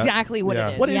 it's yeah. exactly what Yeah.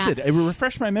 it is. What is Yeah. it? It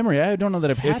refresh my memory. I don't know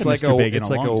that I've had It's a like Mr. a Big in it's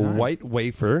a like long a time. white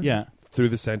wafer. Yeah. Through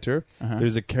the center. Uh-huh.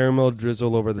 There's a caramel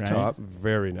drizzle over the Right. top.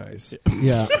 Very nice.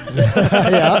 Yeah.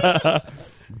 Yeah.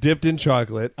 Dipped in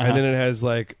chocolate, Uh-huh. and then it has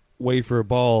like wafer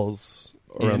balls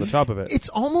around the top of it. It's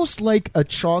almost like a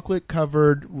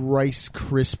chocolate-covered Rice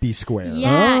Krispie square.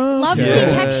 Yeah. Lovely Okay.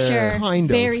 texture. Kind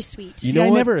of. Very sweet. You know know,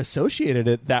 I what? never associated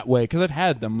it that way because I've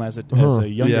had them as a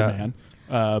younger Yeah. man.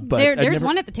 But there's I've never-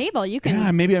 one at the table. You can.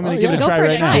 Yeah, maybe I'm going Oh, to give yeah. it a Go try for a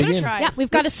right try. now. Give it a Dig in. try. Yeah,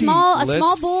 we've got Let's a small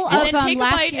see. bowl And of then take a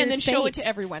last bite and then year's show it faves. to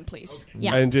everyone, please.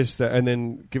 Yeah. And just and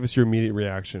then give us your immediate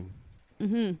reaction.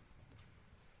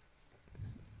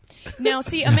 Now,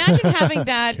 see, imagine having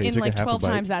that Okay, you in took a like half a 12 bite.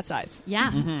 times that size.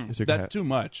 Yeah. You took a That's hat. too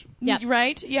much. Yeah.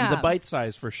 Right? Yeah. The bite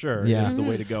size for sure Yeah. is the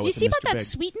way to go. Do you with see the about Mr. that Big.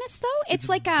 sweetness though? It's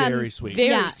like Very sweet. Very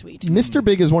Yeah. sweet. Mr.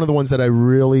 Big is one of the ones that I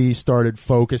really started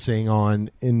focusing on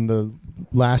in the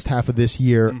last half of this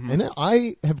year, and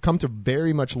I have come to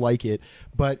very much like it.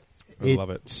 But love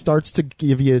it. starts to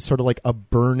give you sort of like a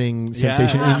burning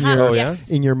sensation in your Oh, yeah?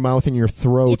 in your mouth and your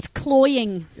throat. It's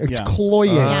cloying. It's Yeah.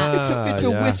 cloying. It's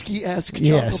a whiskey-esque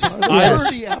Yes. chocolate bar. Yes.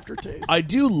 Dirty aftertaste. I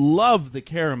do love the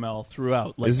caramel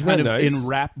throughout. Like Isn't kind that of nice? in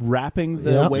wrapping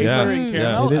the Yeah. wafer Yeah. in Yeah.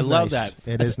 caramel. It is I love nice.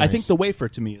 that. It is I think nice. the wafer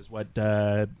to me is what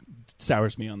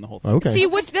sours me on the whole thing. Okay. See,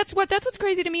 that's what's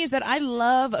crazy to me is that I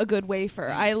love a good wafer.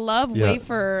 I love Yeah.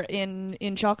 wafer in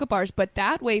chocolate bars, but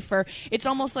that wafer, it's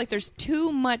almost like there's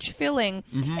too much filling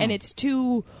and it's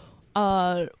too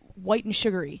white and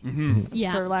sugary,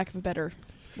 Yeah. for lack of a better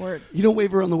word. You don't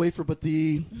waver on the wafer, but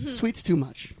the sweet's too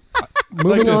much.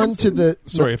 Moving on to the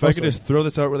Sorry, if I could sorry. just throw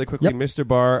this out really quickly, Yep. Mr.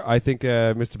 Bar. I think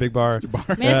Mr. Big Bar. Mr.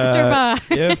 Bar.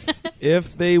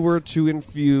 if they were to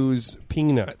infuse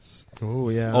peanuts Oh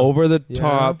yeah. over the Yeah.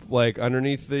 top, like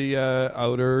underneath the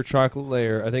outer chocolate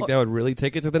layer, I think that would really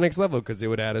take it to the next level because it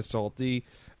would add a salty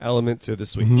element to the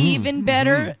sweet. Even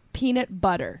better, peanut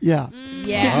butter. Yeah.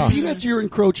 Yes. Because the peanuts, you're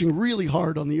encroaching really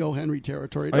hard on the O. Henry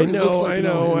territory. It I already looks know, like I an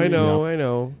O. know, I Henry. know, I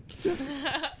know.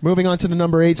 Moving on to the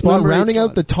number 8 spot, Number 8 rounding out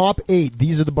spot. the top 8.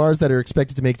 These are the bars that are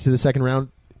expected to make it to the second round.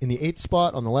 In the 8th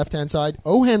spot on the left-hand side,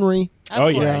 O. Henry. Oh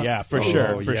Of yeah, course. yeah, for Oh,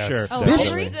 sure, for yes. sure. Oh, This-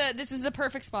 Henry? This is the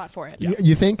perfect spot for it.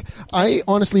 You think? I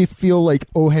honestly feel like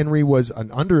O. Henry was an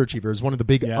underachiever. It was one of the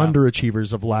big Yeah.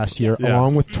 underachievers of last year, Yeah.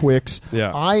 along with Twix.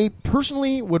 Yeah. I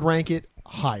personally would rank it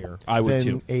higher I would than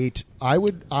too. 8. I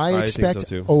think expect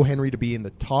so too. O. Henry to be in the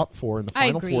top 4 in the I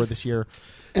final agree. 4 this year.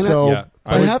 And so Yeah.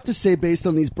 I would- have to say, based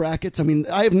on these brackets, I mean,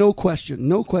 I have no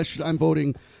question, I'm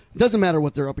voting. Doesn't matter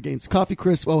what they're up against. Coffee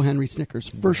Crisp, O. Henry, Snickers,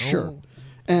 for sure.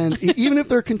 And even if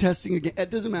they're contesting again, it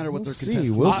doesn't matter what they're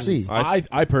contesting. We'll see.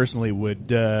 I personally would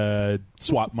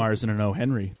swap Mars and an O.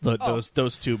 Henry.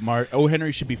 Those two. O.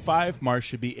 Henry should be 5. Mars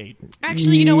should be 8.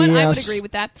 Actually, you know what? I would Yes. agree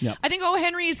with that. Yeah. I think O.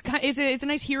 Henry is it's a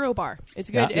nice hero bar. It's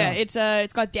good. Yeah.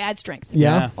 It's got dad strength.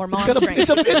 Yeah. Or mom It's strength.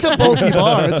 it's a bulky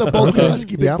bar. It's a bulky,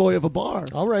 husky big Yeah. boy of a bar.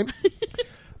 All right.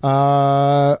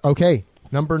 Okay.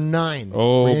 Number 9.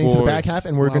 Oh, We're getting to the boy. back half,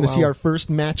 and we're Wow, going to see wow. our first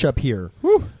matchup here.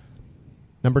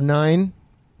 Number 9,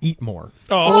 Eat More.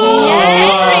 Henry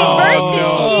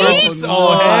versus Eat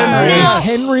Oh, Henry. No.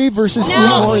 Henry versus No,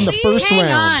 Eat More in the first hang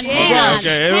round. on, hang on,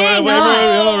 Okay, hang wait,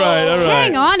 on. all right.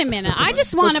 Hang on a minute. I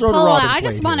just want to throw to pull. Robin's I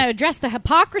just way want to here. address the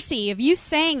hypocrisy of you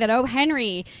saying that O.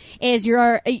 Henry is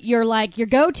your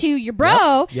go-to, your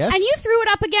bro, Yep. Yes. and you threw it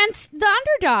up against the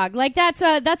underdog. Like that's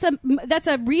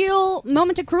a real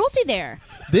moment of cruelty there.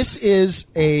 This is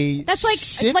a That's like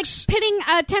six, pitting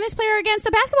a tennis player against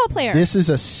a basketball player. This is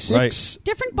a 6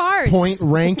 Different bars. point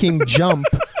ranking jump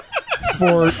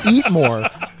for Eat More.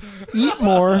 Eat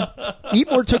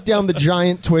More took down the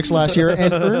giant Twix last year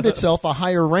and earned itself a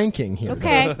higher ranking here.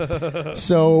 Okay.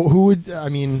 So who would I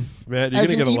mean? Man, you're as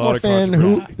gonna an get a Eat lot More of fan,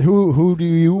 controversy. who do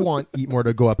you want Eat More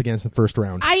to go up against in the first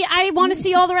round? I want to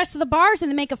see all the rest of the bars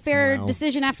and then make a fair Wow.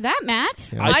 decision after that,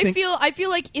 Matt. I feel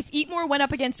like if Eat More went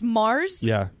up against Mars,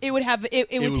 Yeah. it would have it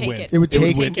would take win. it. It would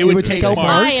take win. it would take out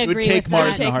Mars. Mars. I It would agree take with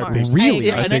Mars that. in a Take heartbeat. Mars. Really?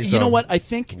 Yeah, I and think you so. know what? I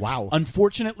think, Wow.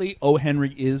 unfortunately, O.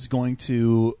 Henry is going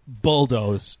to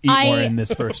bulldoze Eat More in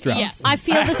this first round. Yes, I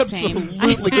feel the same.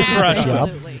 Absolutely crush him.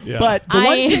 Absolutely. Yeah. But the one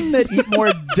I- thing that Eat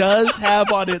More does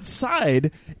have on its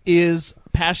side is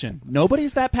passion.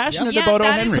 Nobody's that passionate Yeah, about O.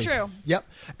 that Henry. is true. Yep.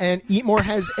 And Eat More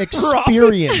has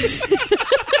experience.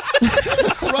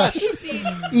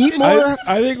 Eat More.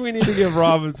 I think we need to give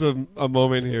Robin a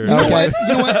moment here. You know Okay. what?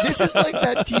 You know what? This is like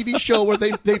that TV show where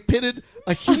they pitted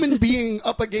a human being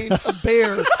up against a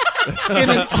bear in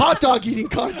a hot dog eating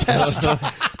contest.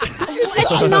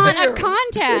 It's not a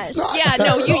contest. Yeah,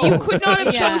 no, you could not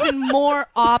have Yeah. chosen more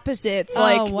opposites. Oh,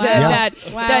 Like wow. that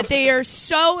Wow. that they are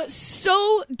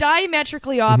so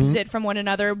diametrically opposite from one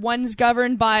another. One's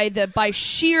governed by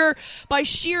sheer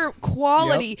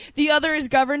quality. The other is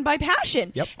governed by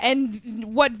passion. Yep.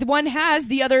 And what the one has,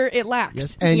 the other it lacks.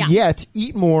 Yes. And Yeah. yet,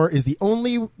 Eat More is the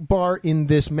only bar in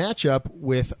this matchup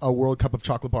with a World Cup of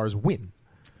Chocolate Bars win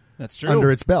That's true.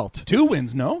 under its belt. 2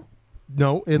 wins, no?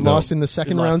 No, it lost in the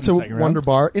second It lost round in to the second round? Wonder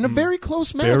Bar in a very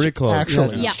close match. Very close.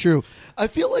 actually. Yeah. It's true. I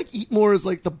feel like Eat More is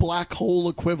like the black hole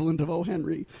equivalent of O.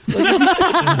 Henry. Like if you threw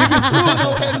an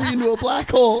O. Henry into a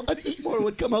black hole, and Eat More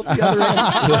would come out the other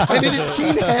end. And it had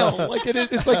seen hell. Like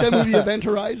it's like that movie Event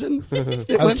Horizon. It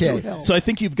went Okay. through hell. So I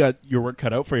think you've got your work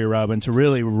cut out for you, Robin, to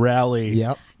really rally.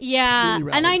 Yep. Yeah,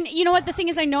 Really and you know what? The thing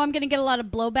is, I know I'm going to get a lot of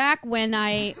blowback when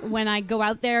I go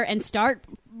out there and start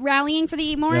rallying for the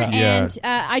Eat More, Yeah. and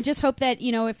I just hope that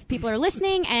if people are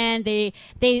listening and they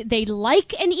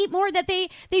like an Eat More, that they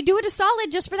do it a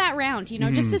solid just for that round,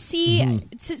 just to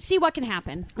see what can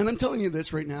happen. And I'm telling you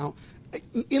this right now.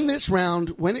 In this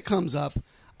round, when it comes up,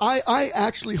 I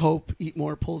actually hope Eat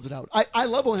More pulls it out. I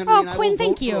love O. Henry, Oh, and I Quinn, will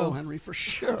thank vote you. for O. Henry for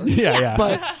sure. Yeah.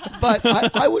 But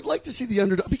I would like to see the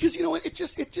underdog, because you know what? It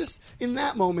just in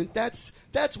that moment, that's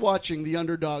watching the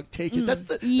underdog take it. That's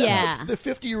the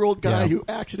 50-year-old guy who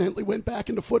accidentally went back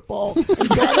into football and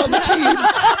got on the team,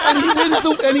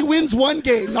 and he wins one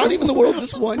game. Not even the world,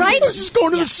 just one. Right? Game. I was just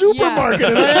going to the supermarket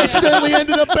and I accidentally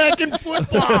ended up back in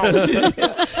football.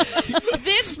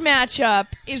 This matchup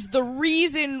is the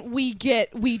reason we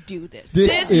do this.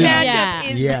 This is-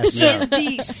 matchup Yes. is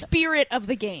the spirit of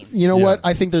the game. You know what?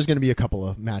 I think there's going to be a couple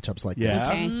of matchups like this. Yeah.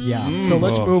 Okay. Yeah. So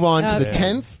let's move on to the Okay.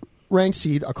 10th ranked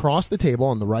seed across the table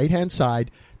on the right-hand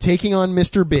side, taking on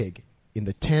Mr. Big in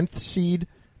the 10th seed,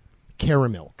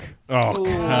 Caramilk. Oh,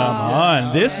 come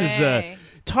on. This is Hey.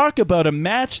 talk about a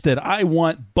match that I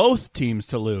want both teams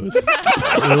to lose.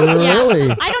 Really?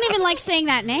 I don't even like saying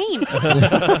that name.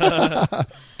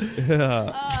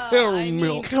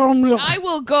 Caramilk. I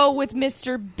will go with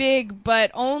Mr. Big,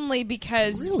 but only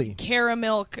because Really?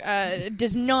 Caramilk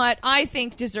does not, I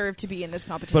think, deserve to be in this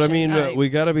competition. But I mean, we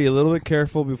got to be a little bit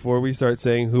careful before we start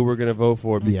saying who we're going to vote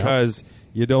for, because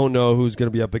you don't know who's going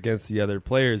to be up against the other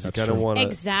players. You kind of want to.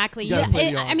 Exactly. gotta Yeah.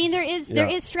 play the I mean, there Yeah.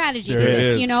 is strategy There to this.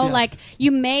 is. You know, Yeah. like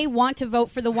you may want to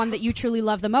vote for the one that you truly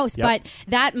love the most, Yep. but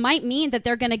that might mean that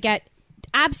they're going to get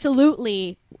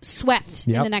absolutely swept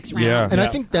in Yep. the next round. Yeah. And I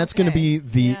think that's going to be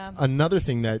the Yeah. another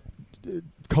thing that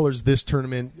colors this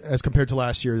tournament as compared to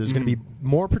last year. There's going to be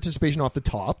more participation off the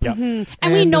top. Yeah. And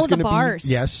we know there's the gonna be- bars.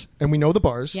 yes, and we know the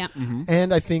bars. Yeah.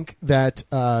 And I think that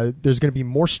there's going to be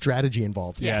more strategy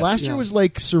involved. Yes. Last year Yeah. was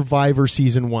like Survivor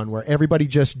Season 1, where everybody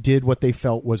just did what they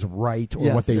felt was right or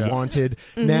Yes. what they Yeah. wanted.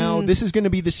 Mm-hmm. Now, this is going to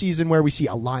be the season where we see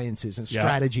alliances and Yeah.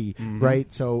 strategy,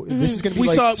 right? So this is going to be We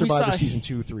like saw- we Survivor saw- Season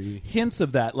 2, 3. Hints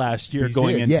of that last year We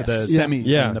going did, into yes. the Yeah. semis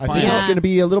Yeah. and the I think finals. that's going to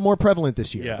be a little more prevalent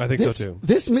this year. Yeah. I think This, so too.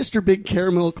 this Mr. Big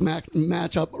Caramilk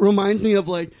matchup reminds me of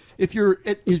like if you're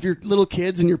little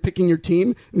kids and you're picking your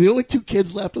team, and the only two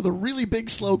kids left are the really big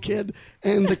slow kid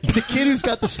and the kid who's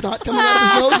got the snot coming out of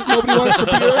his nose that nobody wants to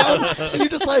be around, and you're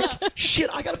just like, shit,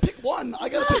 I gotta pick one.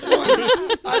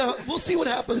 We'll see what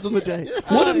happens on the day.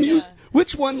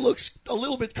 Which one looks a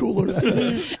little bit cooler?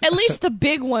 At least the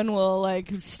big one will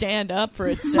like stand up for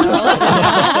itself.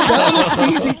 That little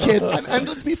sneezy kid. And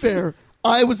let's be fair,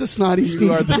 I was the snotty,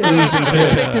 sneezy are the kid sneezy I kid.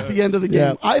 picked at the end of the game.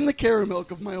 Yeah. I'm the Caramilk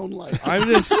of my own life. I'm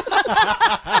just.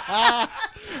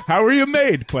 How are you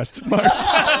made? Question mark.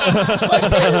 My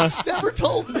parents never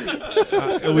told me.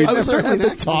 we, I was Never certainly had an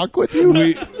to actor. talk with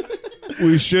you.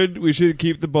 we should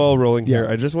keep the ball rolling here.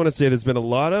 Yeah. I just want to say there's been a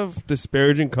lot of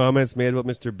disparaging comments made about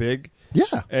Mr. Big. Yeah,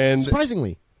 And-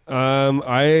 surprisingly.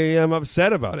 I am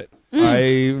upset about it.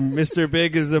 Mr.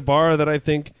 Big is a bar that I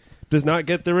think does not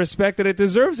get the respect that it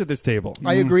deserves at this table.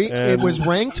 I agree. It And- was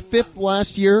ranked 5th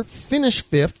last year, finished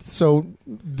 5th, so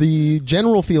the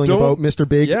general feeling Don't- about Mr.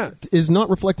 Big yeah. is not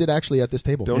reflected actually at this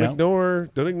table. Don't Yeah. ignore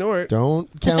it.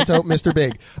 Don't count out Mr.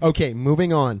 Big. Okay,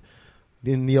 moving on.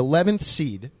 In the 11th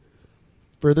seed,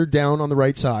 further down on the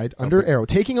right side, under Arrow,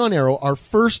 taking on Arrow, our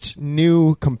first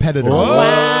new competitor.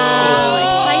 Wow,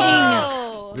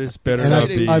 exciting. This better And not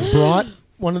be. I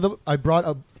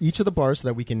brought each of the bars so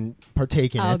that we can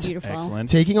partake in Oh, it. beautiful. Excellent.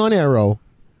 Taking on Arrow,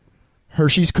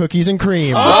 Hershey's Cookies and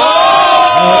Cream. The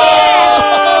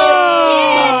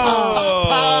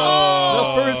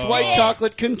first white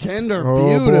chocolate contender. Oh,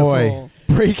 Beautiful. boy.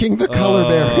 Breaking the color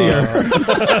barrier.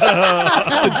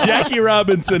 The Jackie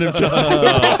Robinson of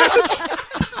chocolate.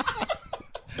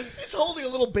 It's holding a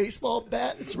little baseball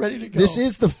bat. It's ready to go. This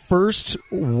is the first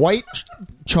white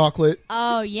chocolate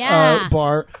Oh yeah.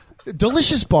 bar.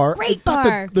 Delicious bar. Great It got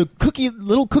bar. The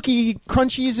little cookie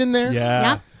crunchies in there.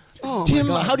 Yeah. Oh, Tim,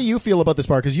 my God. how do you feel about this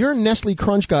bar? Because you're a Nestle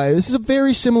Crunch guy. This is a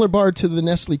very similar bar to the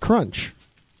Nestle Crunch,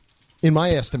 in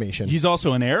my estimation. He's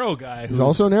also an Arrow guy. He's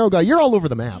also an Arrow guy. You're all over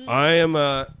the map. I am.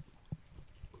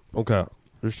 Okay.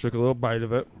 Just took a little bite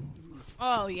of it.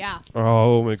 Oh yeah.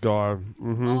 Oh my god.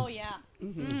 Oh yeah.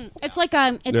 It's like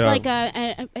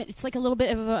it's like a little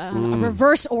bit of a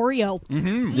reverse Oreo.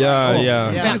 Yeah,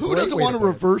 yeah. Yeah. And who Great doesn't way want to to put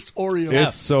it. reverse Oreo?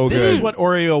 It's so This good. is what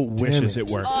Oreo wishes it.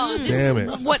 it were. Damn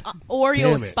it. What Oreo Damn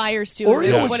it. aspires to. Oreo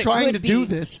is was what it trying could to be. do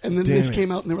this, and then Damn this it.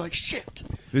 came out, and they were like, shit.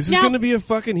 This is Now- going to be a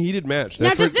fucking heated match. Now,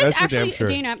 That's does this that's for damn actually, sure.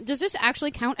 Dana? Does this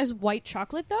actually count as white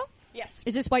chocolate though? Yes.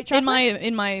 Is this white chocolate?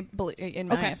 In my Okay.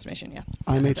 estimation, yeah.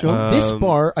 I may This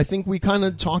bar, I think we kind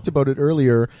of talked about it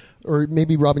earlier, or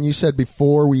maybe Robin, you said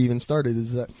before we even started,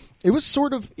 is that it was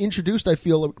sort of introduced. I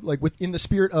feel like within the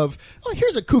spirit of, oh,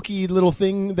 here's a cookie little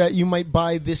thing that you might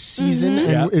buy this season,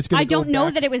 and Yeah. it's going to. I don't know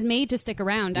that it was made to stick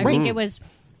around. I think it was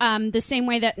the same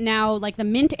way that now, like the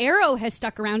Mint Arrow has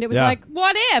stuck around. It was Yeah. like,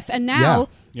 what if? And now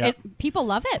Yeah. People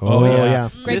love it. Oh, yeah.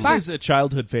 Great This bar. is a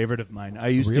childhood favorite of mine. I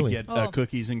used Really? to get Oh.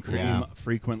 cookies and cream Yeah.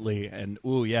 frequently, and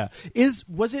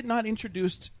was it not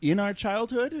introduced in our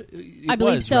childhood? It I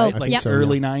believe was, so. Right? I Like think so,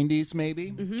 early yeah. '90s,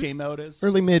 maybe came out as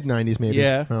Early mid-90s, maybe.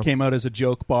 yeah, Oh. came out as a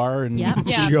joke bar, and Yeah.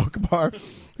 Yeah. Joke bar.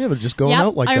 Yeah, they're just going Yep.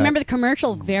 out like I that. remember the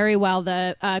commercial very well.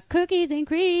 The cookies and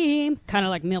cream, kind of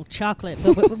like milk chocolate,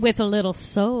 but with a little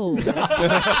soul.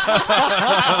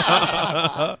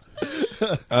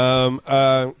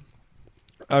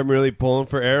 I'm really pulling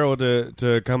for Arrow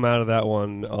to come out of that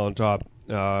one on top.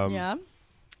 Yeah.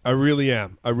 I really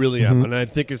am. Mm-hmm. And I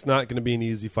think it's not going to be an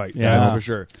easy fight. Yeah. That's for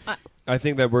sure. I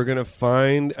think that we're going to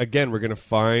find a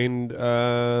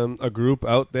group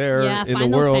out there Yeah, in the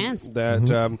find those world fans.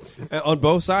 that on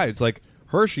both sides, like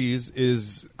Hershey's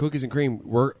is cookies and cream.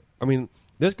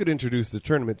 This could introduce the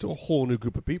tournament to a whole new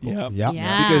group of people. Yeah. Yeah.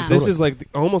 Yeah. Because this Totally. is like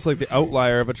almost like the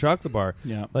outlier of a chocolate bar.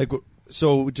 Yeah. Like,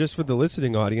 so just for the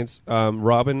listening audience,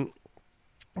 Robin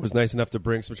was nice enough to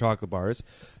bring some chocolate bars.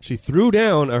 She threw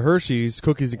down a Hershey's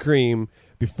cookies and cream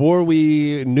before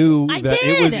we knew I that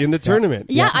did. it was in the tournament.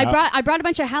 Yeah, Yeah. I brought a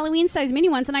bunch of Halloween sized mini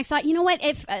ones, and I thought, you know what?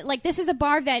 If like this is a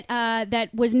bar that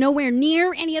was nowhere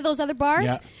near any of those other bars,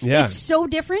 Yeah. Yeah. it's so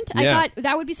different. I Yeah. thought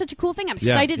that would be such a cool thing. I'm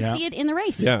Yeah. excited Yeah. to see it in the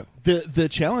race. Yeah. The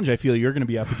challenge I feel you're going to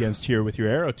be up against here with your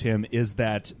Arrow, Tim, is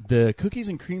that the cookies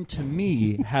and cream to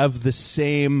me have the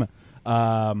same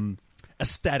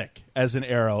aesthetic as an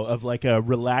Arrow of like a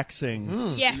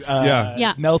relaxing, Yes.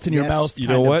 Yeah. melt in your Yes. mouth You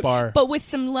kind know of what? bar. But with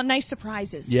some nice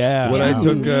surprises. Yeah. When I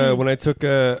Mm-hmm. took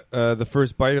the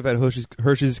first bite of that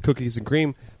Hershey's cookies and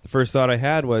cream, the first thought I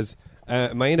had was,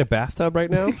 am I in a bathtub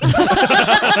right now?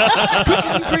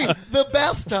 Cookies and cream, the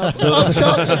bathtub of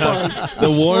chocolate bars. The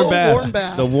slow warm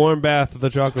bath. The warm bath of the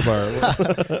chocolate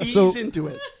bar. Ease So- into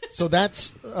it. So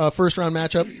that's first round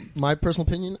matchup. My personal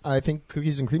opinion, I think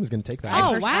cookies and cream is going to take that.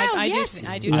 Oh, I wow, I yes. do.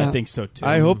 I do. I think so too.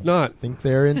 I hope not. think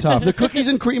they're in tough. The cookies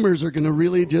and creamers are going to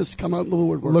really just come out in the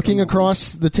woodwork. Looking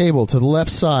across the table to the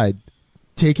left side,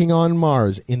 taking on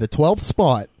Mars in the 12th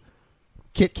spot,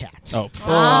 Kit Kat. Oh,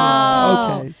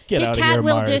 Oh, Okay. Get Kit out of Kat here,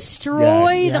 will Mars.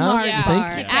 destroy Yeah. the Yeah? Mars Yeah. bar.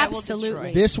 Think? Kit Kat will Absolutely.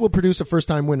 destroy. This will produce a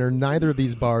first-time winner. Neither of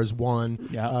these bars won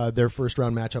Yeah. their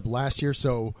first-round matchup last year,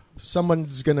 so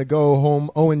someone's going to go home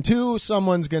 0-2.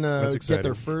 Someone's going That's to exciting. get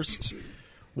their first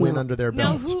win under their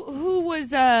Now, belt. who was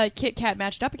Kit Kat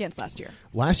matched up against last year?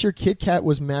 Last year, Kit Kat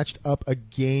was matched up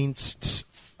against.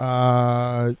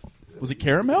 Was it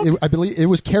caramel? I believe it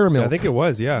was Caramel. I think it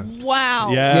was, yeah. Wow.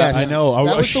 Yeah, Yes. I know.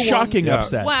 That A was the one- shocking Yeah.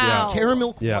 upset. Wow.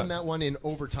 Caramel Yeah. won that one in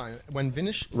overtime. When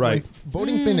Right.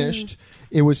 voting finished,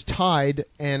 it was tied,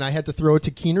 and I had to throw it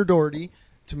to Keener Doherty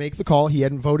to make the call. He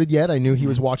hadn't voted yet. I knew he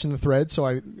was watching the thread, so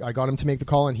I got him to make the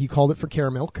call, and he called it for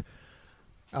Caramel.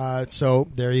 So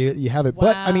there you have it.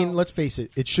 But, I mean, Wow. let's face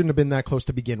it, it shouldn't have been that close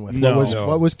to begin with. No.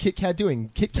 What was Kit Kat doing?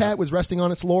 Kit Kat was resting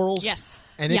on its laurels. Yes.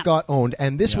 And it Yeah. got owned.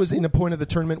 And this was in a point of the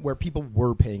tournament where people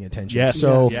were paying attention. Yes.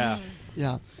 So yeah.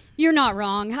 Yeah. You're not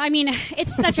wrong. I mean,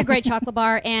 it's such a great chocolate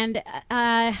bar, and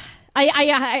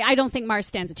I don't think Mars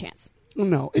stands a chance.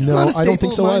 No, it's No, not a I staple don't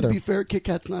think of so mine. either. To be fair, Kit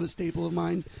Kat's not a staple of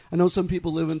mine. I know some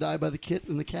people live and die by the kit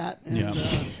and the cat, and, Yeah.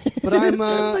 but I'm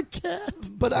the cat.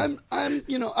 But I'm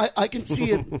I can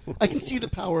see it. I can see the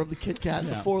power of the Kit Kat,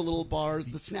 the 4 little bars,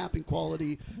 the snapping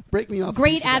quality. Break me off. a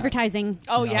Great piece of that. advertising.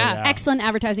 Oh, yeah. yeah. Excellent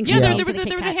advertising. Yeah, campaign there was for a the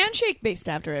there was Kit a Kat. handshake based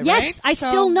after it. Yes, right? I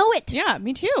still know it. Yeah,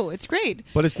 me too. It's great.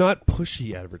 But it's not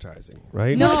pushy advertising,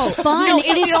 right? No. It's fun. No, it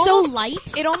is it so almost-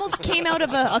 light. It almost came out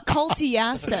of a culty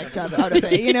aspect out of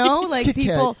it, you know? Like Kit Kat,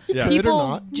 people yeah. Good or people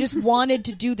not. just wanted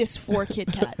to do this for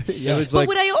Kit Kat. It was But like-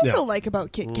 what I also yeah. like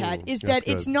about Kit Kat is that's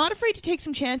that it's good. not afraid to take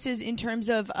some chances in terms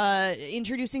of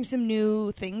introducing some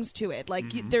new things to it. Like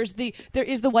there is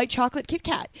the white chocolate Kit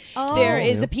Kat. Oh. There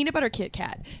is Yep. a peanut butter Kit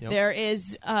Kat. There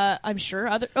is I'm sure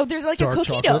other there's like Dark a cookie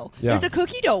chocolate. dough. Yeah. There's a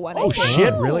cookie dough one. I Oh think.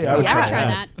 shit! Really? I would Yeah. try Try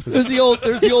that. that. There's the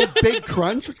old Big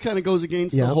Crunch, which kind of goes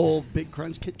against Yeah. the whole Big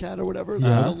Crunch Kit Kat or whatever.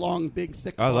 There's the long, big,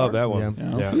 thick. I love that one.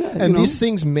 Yeah. Yeah. Yeah, And you know? these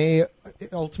things may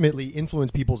ultimately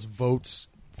influence people's votes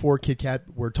for Kit Kat.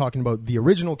 We're talking about the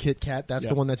original Kit Kat. That's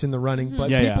the Yeah. one that's in the running. But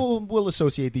Yeah, yeah. people will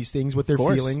associate these things with their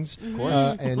course. feelings.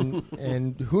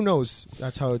 And who knows?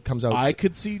 That's how it comes out. I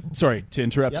could see. Sorry to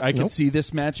interrupt. Yeah, I could nope. see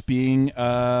this match being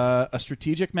a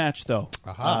strategic match, though.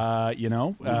 Aha. Looking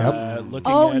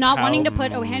Oh, at not how- wanting to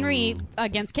put O. Henry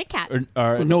against Kit Kat. or no,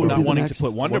 Or not be the wanting next to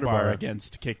put Wonder, Wonder Bar Bar.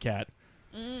 against Kit Kat.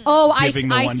 Oh, I Giving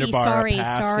the Wonder see. Bar Sorry, a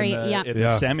pass sorry. in the, Yeah. in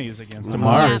Yeah. the semis against Yeah.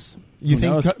 Mars. you Who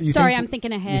think? knows? You Sorry, think, I'm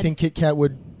thinking ahead. You think Kit Kat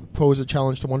would pose a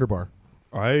challenge to Wonder Bar?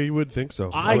 I would think so.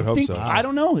 I I would hope think so. I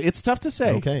don't know. It's tough to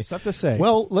say. Okay. It's tough to say.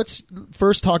 Well, let's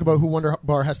first talk about who Wonder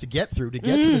Bar has to get through to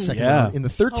get to the second Yeah. round. In the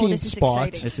 13th Oh, this is spot,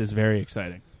 exciting. this is very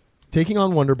exciting. taking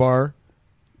on Wonder Bar.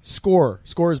 Score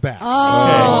is back.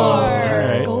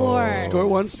 Score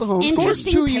wants the home. Score's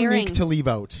Interesting too pairing. unique to leave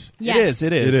out. Yes.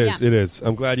 It is. It is.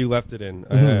 I'm glad you left it in.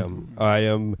 I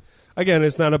am. Again,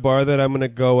 it's not a bar that I'm going to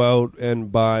go out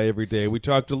and buy every day. We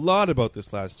talked a lot about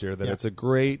this last year, that it's a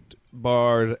great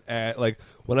bar at, like,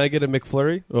 when I get a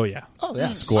McFlurry. Oh, yeah. Oh,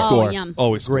 yeah. Score. Yum.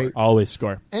 Always score. Great. Always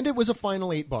score. And it was a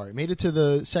final 8 bar. It made it to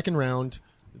the second round.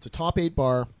 It's a top 8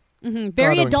 bar. Very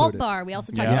Gotta adult include it. bar. We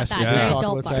also talked Yeah. about that. Yeah. Very Talk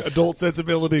adult about bar. that. Adult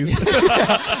sensibilities.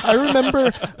 I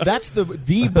remember that's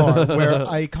the bar where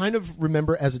I kind of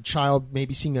remember as a child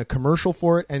maybe seeing a commercial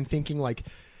for it and thinking like,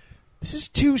 this is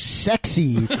too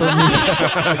sexy for me.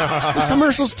 This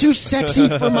commercial's too sexy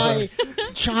for my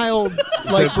child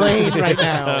brain right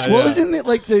now. Well, isn't it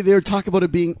like they were talking about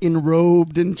it being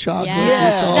enrobed in chocolate?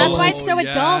 Yeah. It's all That's why like- it's so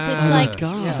yeah. adult. It's like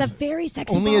God. it's a very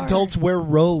sexy Only bar. adults wear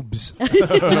robes.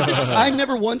 I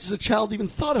never once as a child even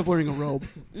thought of wearing a robe.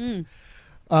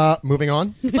 Moving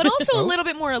on. But also a little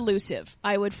bit more elusive.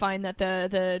 I would find that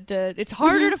the it's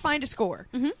harder to find a score.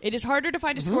 It is harder to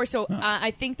find a score, so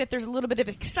I think that there's a little bit of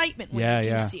excitement when you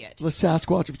do see it. The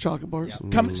Sasquatch of chocolate bars.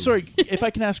 Sorry, if I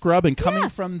can ask Robin, coming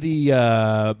from the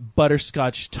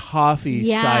butterscotch toffee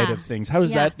Yeah. side of things, how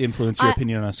does Yeah. that influence your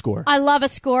opinion on a score? I love a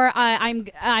score. I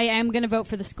am going to vote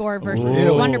for the score versus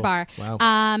Ooh. Wonder Bar. Wow.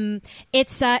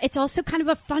 It's also kind of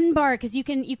a fun bar because you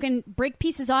can break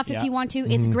pieces off if Yeah. you want to.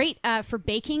 It's great for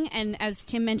baking, and as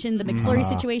Tim mentioned, the McFlurry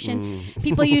situation.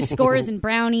 People use scores in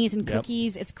brownies and Yep.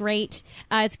 cookies. It's great.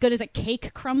 It's good as a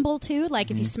cake crumble too.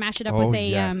 Like if you smash it up with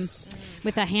a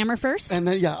with a hammer first. And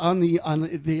then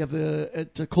they have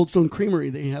at Cold Stone Creamery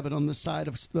they have it on the side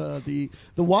of the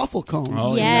waffle cones.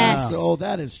 Oh, Yes. So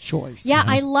that is choice. Yeah,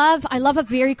 I love a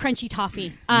very crunchy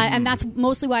toffee, and that's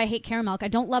mostly why I hate caramel. I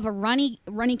don't love a runny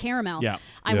caramel. Yeah.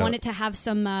 I Yeah. want it to have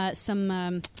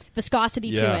some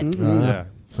viscosity to it. Yeah.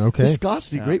 Okay.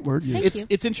 Viscosity, great word. Thank you.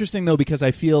 It's interesting though because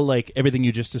I feel like everything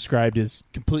you just described is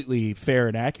completely fair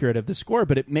and accurate of the score,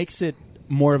 but it makes it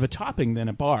more of a topping than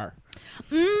a bar.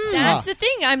 That's the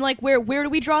thing. I'm like, where do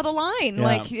we draw the line? Yeah.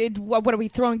 Like, what are we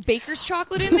throwing Baker's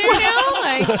chocolate in there now?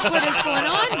 Like, what is going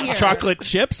on here? Chocolate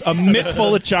chips, a mitt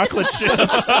full of chocolate chips.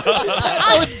 That's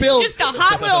how it's built. Just a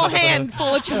hot little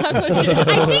handful of chocolate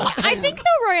chips. I think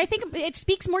though, Roy, I think it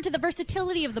speaks more to the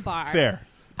versatility of the bar. Fair.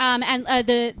 And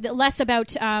the less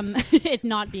about it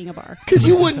not being a bar. Because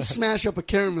you wouldn't smash up a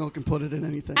caramel and put it in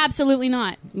anything. Absolutely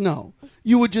not. No.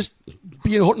 You would just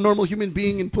be a normal human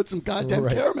being and put some goddamn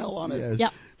Right. caramel on it. Yes.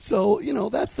 Yep. So,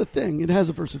 that's the thing. It has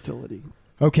a versatility.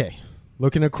 Okay.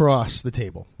 Looking across the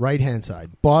table, right hand side,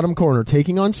 bottom corner,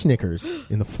 taking on Snickers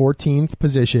in the 14th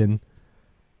position,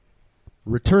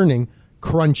 returning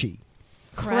Crunchy.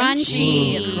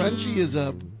 Crunchy. Crunchy is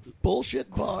a bullshit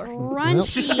bar.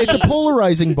 Crunchy. Well, it's a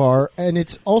polarizing bar, and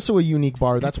it's also a unique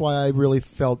bar. That's why I really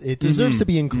felt it deserves to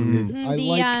be included. I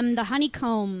like. The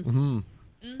honeycomb.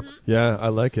 Yeah, I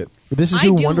like it. This is I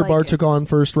who do Wonder like Bar it. took on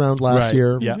first round last Right.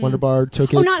 year. Yeah. Wonder Bar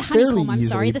took it Oh, not fairly honeycomb. I'm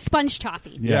easily. sorry. The sponge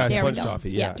toffee. Yeah, There we sponge go.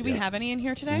 toffee. Yeah. Yeah. Do we have any in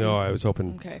here today? No, I was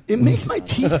hoping. Okay. It makes my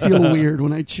teeth feel weird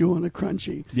when I chew on a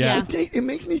Crunchy. Yeah. It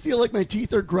makes me feel like my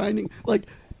teeth are grinding. Like,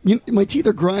 my teeth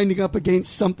are grinding up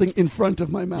against something in front of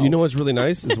my mouth. You know what's really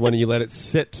nice is when you let it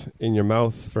sit in your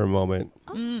mouth for a moment,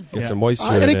 get some moisture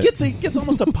And in it gets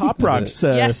almost a pop rocks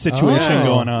Yes. situation Oh.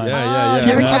 going on. Yeah.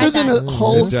 Karen, Yeah. other than a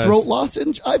Hull It does. throat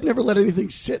lozenge, I've never let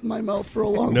anything sit in my mouth for a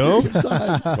long No? period of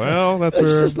time. Well, that's That's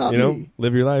where just not me.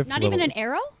 live your life. Not a even little. an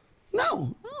arrow?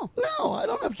 No. Oh. No, I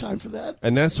don't have time for that.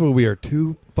 And that's where we are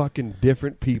two fucking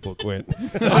different people, Quint.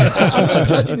 I'm not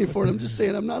judging you for it. I'm just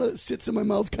saying I'm not a sits in my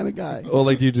mouth kind of guy. Oh,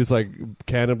 like you just like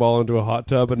cannonball into a hot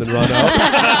tub and then run out.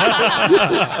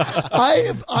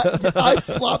 I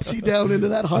flopsy down into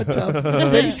that hot tub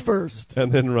face first.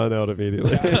 and then run out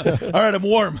immediately. All right, I'm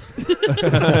warm.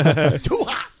 Too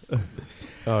hot.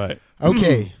 All right.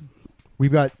 Okay,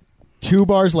 we've got 2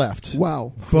 bars left.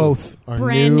 Wow. Both are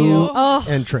Brand new. Oh.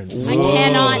 entrants. I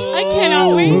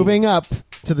cannot wait. Moving up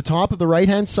to the top of the right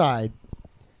hand side,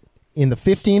 in the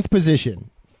 15th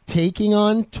position, taking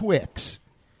on Twix,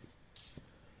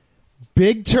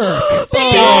 Big Turk.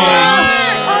 Taking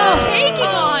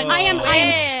on I am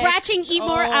Twix. scratching Eat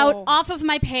More out off of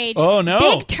my page. Oh, no.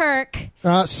 Big Turk.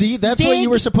 See, that's what Big you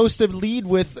were supposed to lead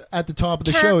with at the top of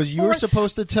the Turk show. Is you were or-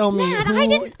 supposed to tell me Man, I who,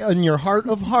 didn't- in your heart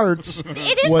of hearts, It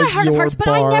is was my heart of your hearts, but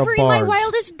I bar never of in my bars.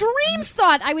 wildest dreams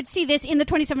thought I would see this in the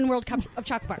 27 World Cup of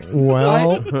Chocolate Bars.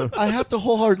 Well, I have to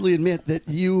wholeheartedly admit that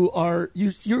you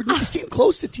seem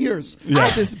close to tears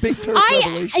at this Big Turk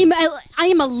revelation. I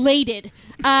am elated.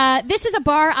 This is a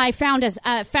bar I found as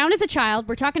a child.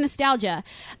 We're talking nostalgia.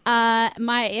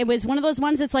 It was one of those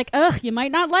ones that's like, ugh, you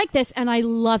might not like this, and I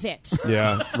love it.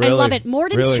 Yeah, really. I love it.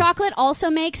 Morton's Really? Chocolate also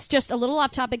makes, just a little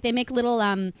off topic, they make little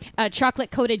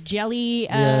chocolate coated jelly,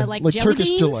 like jelly Turkish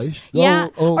beans. delight. Yeah,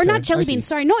 Oh, or okay. not jelly I see. beans.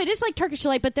 Sorry, no, it is like Turkish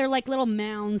delight, but they're like little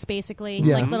mounds, basically,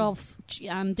 Yeah. like little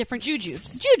different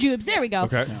Jujubes. Jujubes. There we go.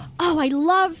 Okay. Oh, I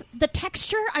love the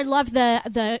texture. I love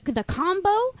the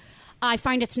combo. I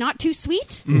find it's not too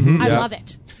sweet. I Yeah. love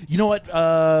it. You know what?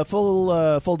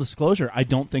 Full disclosure, I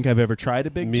don't think I've ever tried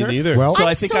a Big Me Turk. neither. Well- so I'm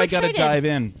I think so I got to excited. dive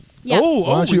in. Yeah. Oh,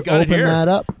 Why don't we you got it open here. that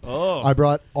up? Oh. I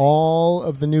brought all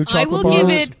of the new I chocolate will bars. give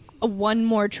it one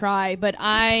more try, but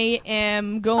I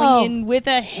am going Oh. in with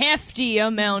a hefty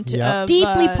amount Yeah. of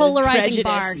Deeply polarizing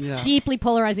bar. prejudice. Yeah. Deeply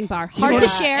polarizing bar. Hard know to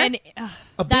what? share. And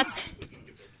That's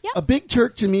A Big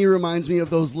Turk to me reminds me of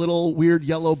those little weird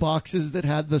yellow boxes that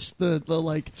had the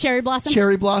like cherry blossom.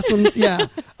 cherry blossoms. Yeah,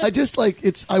 I just like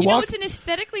it's. I you know, walk. it's an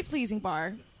aesthetically pleasing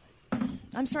bar.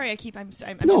 I'm sorry, I'm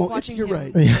No, just watching you're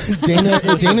him. right. Dana is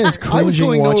I was cringing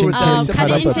going nowhere watching with Tim that. cut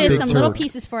Cut up it a into big some turk. little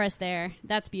pieces for us there.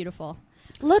 That's beautiful.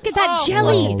 Look at that Oh,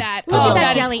 jelly. look at that. Look Oh, at that that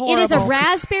is jelly. It is a horrible.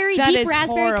 raspberry, That deep is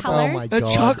raspberry horrible. color. Oh my A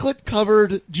god! chocolate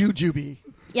covered jujube.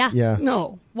 Yeah. Yeah.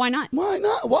 No, Why not? why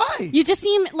not? Why? You just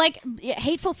seem like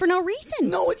hateful for no reason.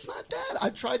 No, it's not that.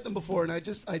 I've tried them before, and I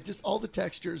just all the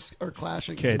textures are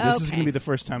clashing. Okay, this is Okay. going to be the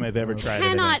first time I've ever tried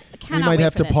Cannot. it. Cannot We might wait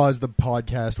have for to this. pause the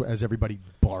podcast as everybody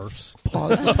barfs.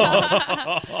 Pause.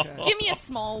 Give me a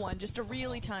small one, just a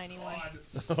really tiny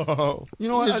one. You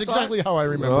know what? That's I exactly how I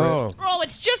remember it. Oh. Oh,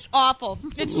 it's just awful.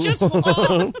 It's just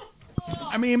awful.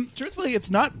 I mean, truthfully, it's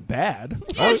not bad.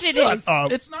 Yes, it is.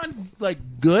 It's not like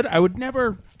good. I would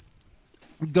never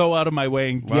go out of my way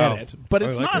and get Wow. it, but I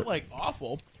it's like not it. like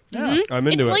awful. Yeah. I'm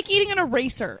into It's it. like eating an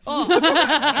eraser.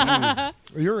 Oh.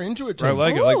 You're into it, Tim. I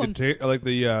like it. I like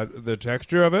the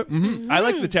texture of it. I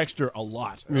like the texture a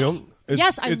lot. You know, it's,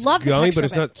 Yes, I it's love the gummy, texture but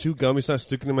it's of it. not too gummy. It's not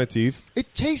sticking to my teeth.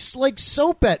 It tastes like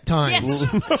soap at times.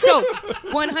 Yes. So,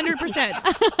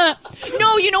 100%.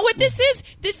 No, you know what this is?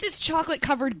 This is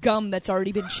chocolate-covered gum that's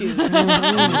already been chewed.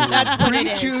 That's what it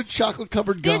Pre-chewed is. chocolate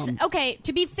covered This gum. okay.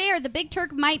 To be fair, the Big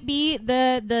Turk might be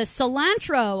the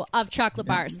cilantro of chocolate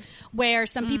bars, where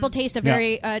some people taste a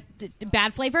very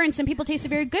bad flavor and some people taste a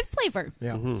very good flavor.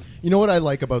 Yeah. You know what I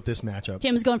like about this matchup?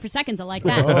 Tim's going for seconds. I like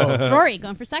that. Rory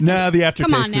going for seconds. Nah, the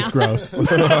Come on aftertaste is now. gross.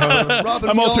 Robin,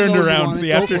 I'm we all turned know you around. want it. The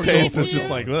Go for it. aftertaste Go is for it. just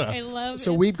like, I ugh. love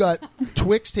So it. we've got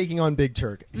Twix taking on Big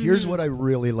Turk. Here's what I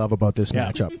really love about this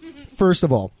Yeah. matchup. First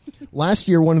of all, last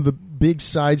year one of the big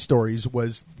side stories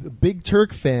was the Big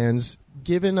Turk fans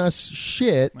giving us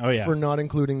shit Oh, yeah. for not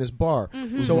including this bar.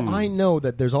 So I know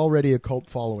that there's already a cult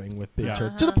following with Big Yeah.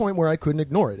 Turk to the point where I couldn't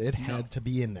ignore it. It had to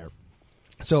be in there.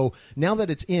 So now that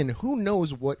it's in, who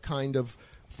knows what kind of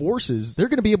forces they're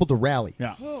going to be able to rally.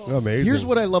 Yeah. Amazing. Here's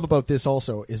what I love about this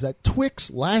also is that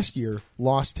Twix last year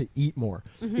lost to Eat More.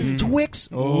 If Twix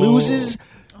loses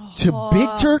to Big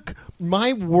Turk,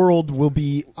 my world will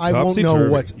be I won't know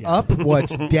Topsy-turvy. what's up,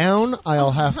 what's down.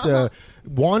 I'll have to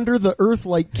wander the earth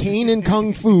like Kane in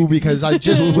Kung Fu because I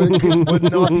just would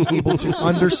not be able to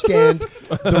understand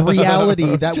the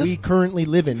reality that we currently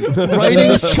live in. Right in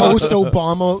this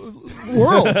post-Obama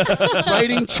world.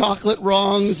 Righting chocolate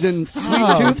wrongs and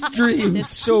sweet tooth dreams.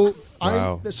 So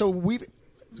Wow. so we've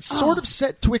sort of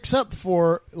set Twix up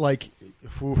for like,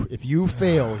 if you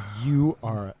fail, you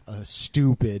are a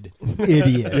stupid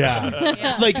idiot.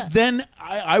 Yeah. Like, then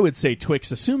I would say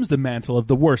Twix assumes the mantle of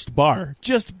the worst bar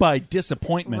just by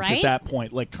disappointment Right? at that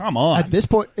point. Like, come on. At this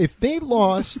point, if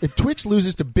Twix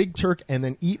loses to Big Turk and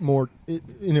then Eat More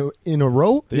in a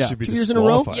row, They should be 2 years in a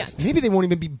row, disqualified. Yeah. maybe they won't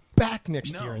even be back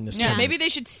next year in this Yeah, tournament. maybe they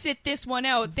should sit this one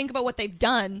out. Think about what they've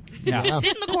done. Yeah.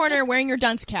 Sit in the corner wearing your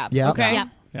dunce cap. Yeah. Okay. Yeah.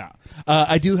 Yeah.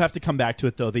 I do have to come back to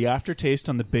it, though. The aftertaste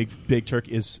on the Big Turk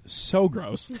is so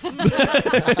gross.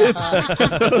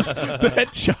 That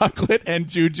chocolate and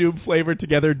jujube flavor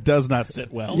together does not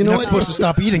sit well. You're know not what? supposed to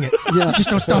stop eating it. Yeah. Just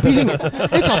don't stop eating it.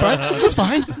 It's all right. It's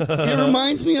fine. It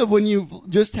reminds me of when you've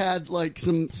just had like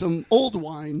some old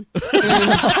wine, and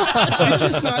it's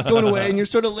just not going away, and you're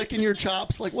sort of licking your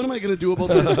chops. Like, what am I going to do about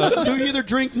this? So you either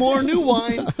drink more new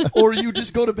wine, or you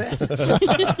just go to bed.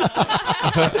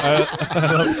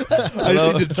 I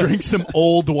just need to drink some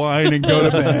old wine and go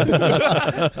to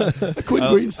bed. Quinn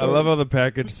I Greenstone. love how the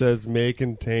package says may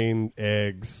contain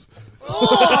eggs.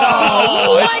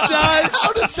 How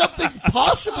does something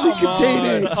possibly contain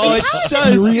eggs? Oh, it does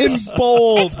Serious? in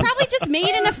bold. It's probably just made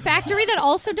in a factory that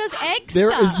also does egg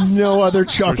There stuff. is no other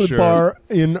chocolate sure. bar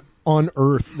in on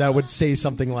earth that would say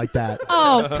something like that?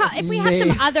 If we have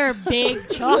some other big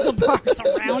chocolate bars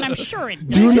around, I'm sure it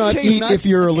does. Do not contain eat nuts. if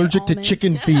you're allergic to Almonds.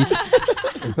 chicken feet.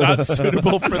 Not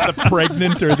suitable for the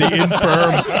pregnant or the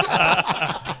infirm.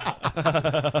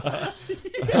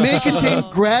 May contain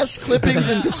grass clippings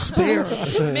and despair.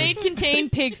 May contain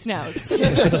pig snouts.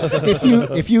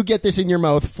 If you get this in your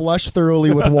mouth, flush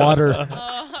thoroughly with water.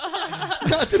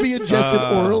 Not to be ingested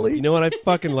orally. You know what? I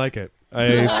fucking like it.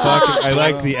 I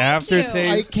like the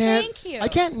aftertaste. Thank you. I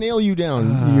can't nail you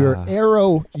down. Your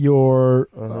Arrow, your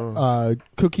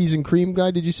cookies and cream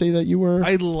guy. Did you say that you were?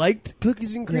 I liked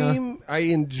cookies and cream. I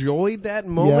enjoyed that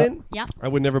moment. Yeah. I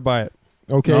would never buy it.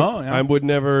 Okay. Oh, yeah. I would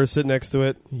never sit next to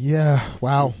it. Yeah.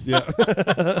 Wow. Yeah.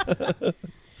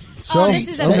 So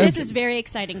This is very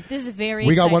exciting. This is very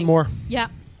we exciting. got one more. Yeah.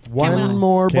 One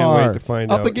more Can't bar. wait to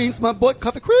find Up out. against my boy,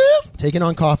 Coffee Crisp. Taking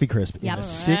on Coffee Crisp in Yep. the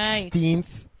Right.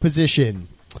 16th position.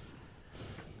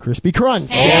 Crispy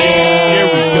Crunch. Here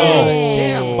we go.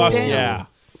 Damn. Fuck damn. yeah.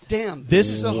 Damn. This-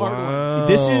 is a hard one.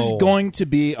 This is going to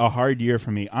be a hard year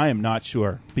for me. I am not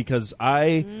sure because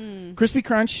Crispy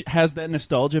Crunch has that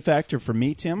nostalgia factor for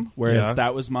me, Tim, where Yeah.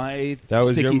 that was my That was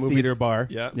sticky your movie theater bar.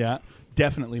 Yeah.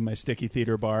 Definitely my sticky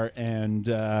theater bar, and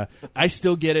I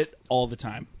still get it all the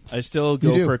time. I still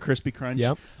go do. for a Crispy Crunch.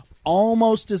 Yep.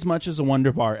 Almost as much as a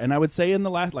Wonder Bar, and I would say in the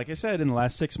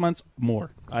last 6 months, more.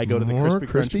 I go to the More Crispy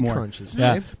Crunch Crispy more. Crunches.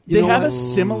 Yeah, Okay. You they know have what? a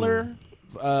similar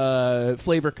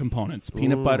flavor components: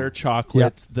 peanut butter,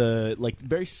 chocolate. The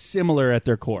very similar at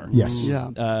their core. Yes.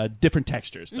 Yeah. Different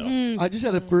textures though. I just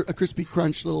had a crispy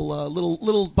crunch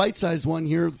little bite-sized one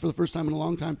here for the first time in a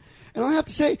long time, and I have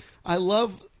to say I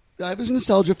have this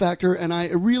nostalgia factor, and I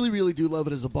really, really do love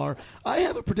it as a bar. I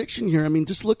have a prediction here. I mean,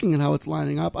 just looking at how it's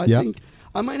lining up, I Yep. think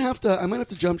I might have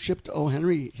to jump ship to O.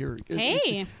 Henry here.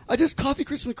 Hey. I just Coffee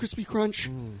Crisp and Crispy Crunch.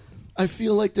 I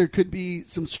feel like there could be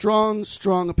some strong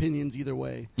opinions either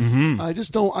way. I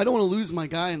just don't. I don't want to lose my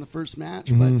guy in the first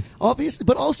match, but obviously,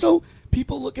 but also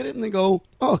people look at it and they go,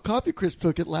 "Oh, Coffee Crisp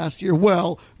took it last year.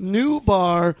 Well, new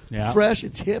bar, Yeah. fresh.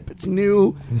 It's hip. It's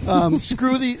new.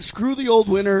 Screw the old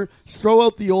winner. Throw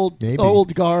out the old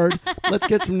guard. Let's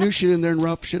get some new shit in there and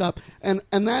rough shit up." And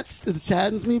that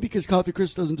saddens me because Coffee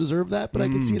Crisp doesn't deserve that, but I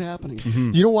can see it happening.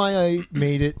 Do you know why I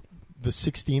made it the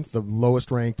 16th, the lowest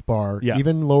ranked bar, Yeah.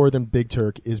 even lower than Big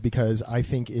Turk, is because I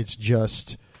think it's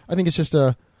just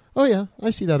a, oh yeah, I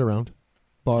see that around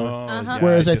bar. Yeah,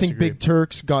 Whereas I think disagree. Big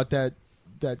Turk's got that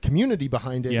community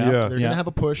behind it. Yeah. They're Yeah. going to have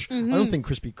a push. I don't think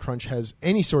Crispy Crunch has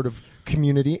any sort of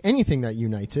community, anything that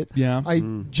unites it. Yeah. I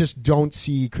just don't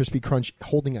see Crispy Crunch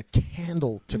holding a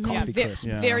candle to Yeah, Coffee Crisp.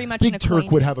 very much Big an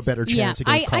Turk would have a acquaintance. better chance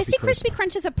against Coffee I see Crisp. Crispy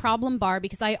Crunch as a problem bar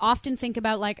because I often think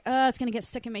about it's going to get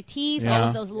stuck in my teeth. Yeah. All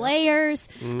of those layers.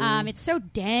 It's so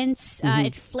dense.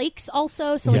 It flakes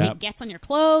also, so Yeah. it gets on your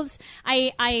clothes.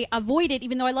 I avoid it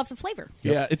even though I love the flavor.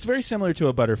 Yeah, it's very similar to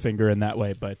a Butterfinger in that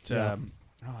way, but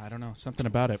I don't know, something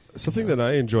about it. Something that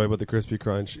I enjoy about the Crispy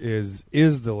Crunch is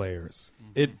the layers.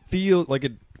 It feels like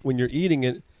it when you're eating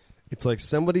it. It's like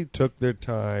somebody took their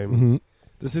time.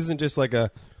 This isn't just like a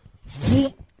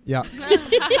Yeah.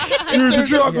 here's a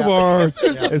chocolate bar.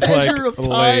 There's a It's measure like of time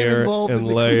layer involved and in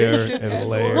the layer creation and and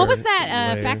layer. What was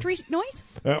that layer. factory noise?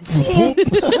 That's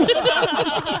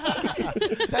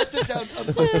the sound of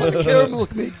the caramel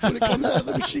makes when it comes out of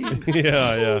the machine.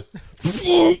 Yeah.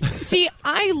 See,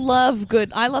 I love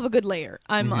a good layer.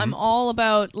 I'm all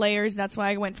about layers. That's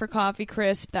why I went for Coffee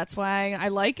Crisp. That's why I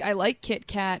like Kit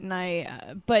Kat, and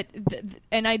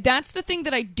that's the thing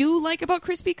that I do like about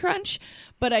Crispy Crunch.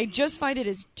 But I just find it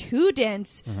is too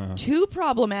dense, too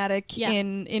problematic Yeah.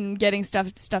 in getting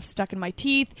stuff stuck in my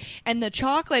teeth, and the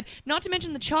chocolate. Not to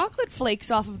mention the chocolate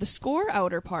flakes off of the score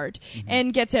outer part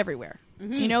and gets everywhere.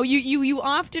 You know,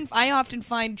 I often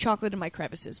find chocolate in my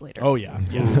crevices later. Oh yeah.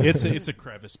 It's a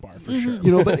crevice bar for sure.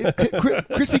 You know, but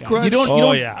Crispy Crunch. You don't.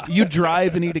 Oh, yeah. You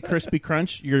drive and eat a Crispy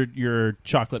Crunch. You're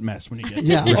chocolate mess when you get.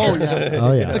 Yeah. there. Oh yeah.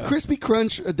 Oh yeah. The Crispy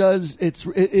Crunch does. It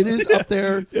is up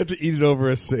there. You have to eat it over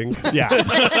a sink. Yeah.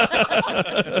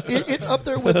 It's up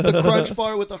there with the Crunch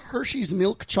bar, with the Hershey's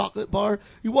milk chocolate bar.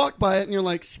 You walk by it and you're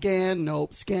like, scan,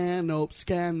 nope, scan, nope,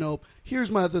 scan, nope.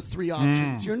 Here's my other three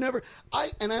options. You're never.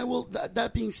 I will.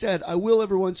 That being said, I will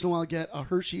every once in a while get a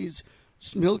Hershey's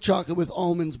milk chocolate with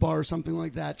almonds bar or something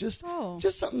like that. Just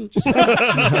something.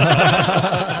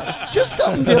 Just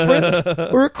something different,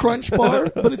 or a Crunch bar.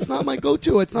 But it's not my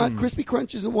go-to. It's not Crispy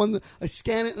Crunch. Isn't one that I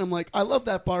scan it and I'm like, I love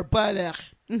that bar, but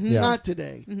not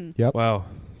today. Yep. Wow.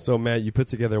 So Matt, you put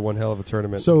together one hell of a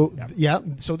tournament. So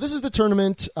so this is the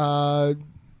tournament.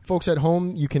 Folks at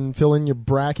home, you can fill in your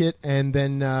bracket and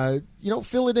then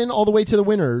fill it in all the way to the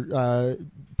winner.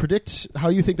 predict how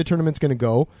you think the tournament's going to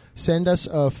go. Send us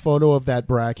a photo of that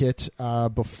bracket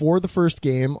before the first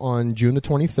game on June the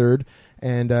 23rd.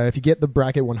 And if you get the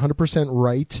bracket 100%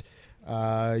 right,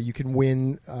 you can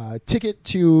win a ticket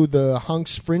to the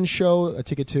Hunks Fringe show, a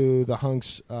ticket to the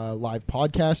Hunks live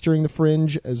podcast during the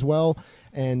Fringe as well,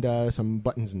 and some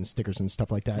buttons and stickers and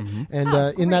stuff like that.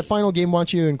 And in that final game, why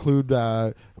don't you include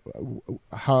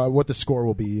what the score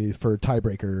will be for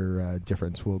tiebreaker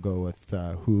difference? We'll go with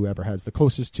whoever has the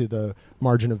closest to the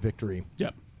margin of victory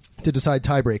to decide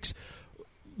tiebreaks.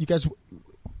 You guys,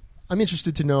 I'm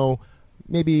interested to know,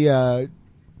 maybe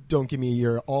don't give me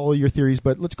all your theories,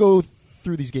 but let's go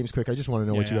through these games quick. I just want to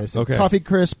know what you guys think. Okay. Coffee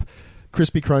Crisp,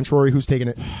 Crispy Crunch. Rory, who's taking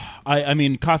it? I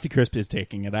mean, Coffee Crisp is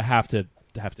taking it. I have to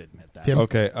admit that. Tim?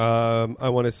 Okay. I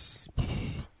want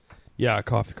to.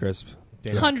 Coffee Crisp.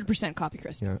 100% Coffee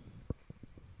Crisp. Yeah.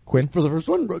 Quinn? For the first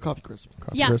one, Coffee Crisp.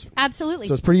 Yeah, Crisp. absolutely.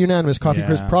 So it's pretty unanimous. Coffee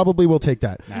Crisp probably will take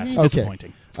that. That's Okay.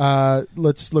 disappointing.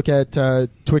 Let's look at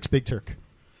Twix Big Turk.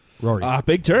 Rory.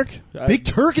 Big Turk. Big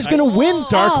Turk is going to win.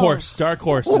 Dark horse. It's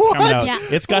coming out. Yeah.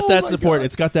 It's got Oh that my support. God.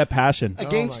 It's got that passion.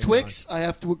 Against Twix, I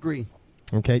have to agree.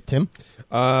 Okay, Tim?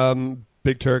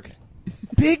 Big Turk.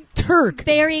 Big Turk.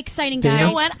 Very exciting, Dana? guys. You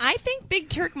know what? I think Big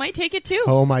Turk might take it too.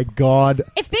 Oh, my God.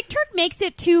 If Big Turk makes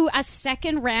it to a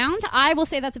second round, I will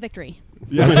say that's a victory.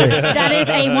 Okay. That is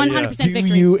a 100% Do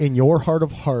victory. you, in your heart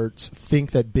of hearts,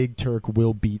 think that Big Turk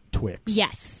will beat Twix?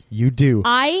 Yes. You do.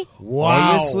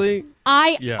 Honestly,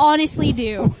 I Yeah. honestly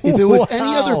do. If it was any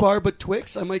Wow. other bar but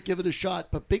Twix, I might give it a shot.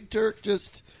 But Big Turk,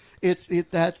 that's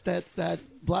that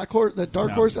black horse, that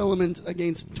dark horse element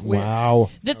against Twix. Wow.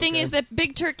 The thing is that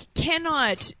Big Turk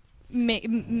cannot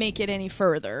make it any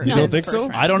further. You than don't the think first so?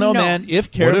 round. I don't know, No. man. If What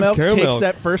if Caramel Caramel- takes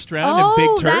that first round Oh, and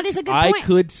Big Turk, that is a good I point.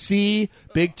 could see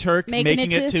Big Turk Making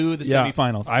making it it to the yeah,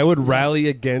 semifinals. I would rally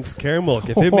against Caramel.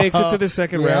 If it makes it to the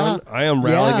second Yeah. round, I am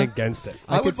rallying Yeah. against it.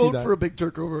 I I could would see vote that. for a Big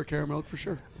Turk over a Caramel for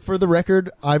sure. For the record,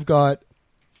 I've got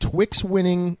Twix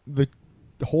winning the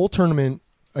whole tournament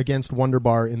against Wonder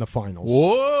Bar in the finals.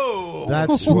 Whoa!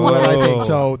 That's what I think.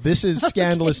 So this is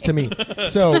scandalous to me.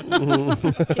 So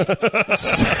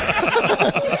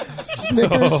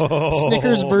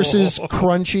Snickers versus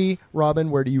Crunchy. Robin,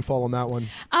 where do you fall on that one?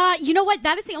 You know what?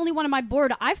 That is the only one on my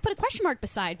board I've put a question mark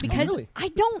beside because really? I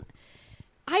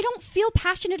don't feel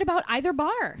passionate about either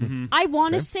bar. I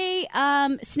want to say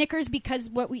Snickers because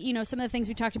what we, some of the things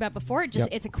we talked about before.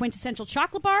 It's a quintessential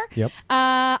chocolate bar. Yep.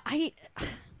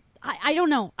 I don't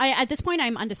know. At this point,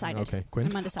 I'm undecided. Okay, Quinn?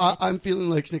 I'm undecided. I'm feeling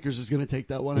like Snickers is going to take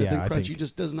that one. Yeah, I I think Crunchy think-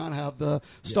 just does not have the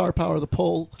star power, the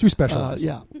pull. Too specialized.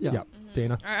 Yeah. Yeah.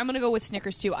 Dana? All right, I'm going to go with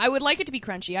Snickers too. I would like it to be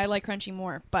crunchy. I like crunchy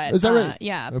more, but Is that right?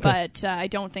 Yeah, Okay. but I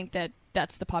don't think that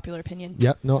that's the popular opinion.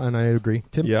 Yep. No, and I agree.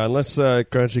 Tim? Yeah, unless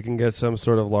Crunchy can get some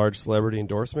sort of large celebrity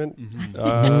endorsement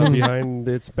behind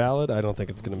its ballot, I don't think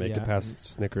it's going to make Yeah. it past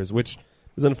Snickers, which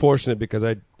is unfortunate because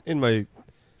in my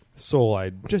soul,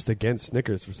 I'm just against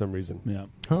Snickers for some reason. Yeah.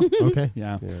 Oh, okay.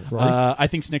 Yeah. Rory? I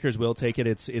think Snickers will take it.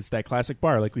 It's that classic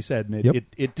bar, like we said. And Yep.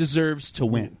 it deserves to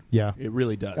win. Yeah. It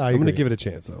really does. I I'm going to agree. give it a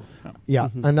chance, though. Yeah,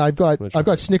 and I've got Which-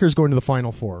 Snickers going to the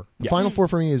Final Four. The Yeah. Final Four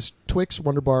for me is Twix,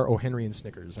 Wonder Bar, O. Henry, and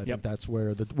Snickers. I think Yep. that's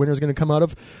where the winner is going to come out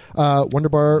of. Wonder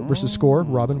Bar versus Score.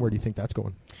 Robin, where do you think that's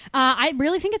going? I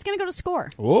really think it's going to go to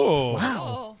Score. Whoa.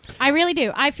 Oh. I really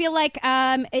do. I feel like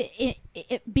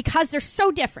because they're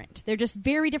so different, they're just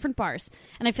very different bars,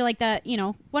 and I feel like that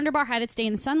Wonder Bar had its day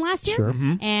in the sun last year, Sure.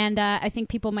 and I think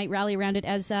people might rally around it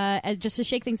as just to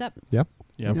shake things up. Yeah.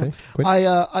 Yeah. Okay. Quinn?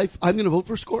 I'm going to vote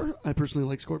for Score. I personally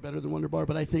like Score better than Wonder Bar,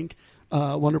 but I think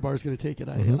Wonder Bar is going to take it.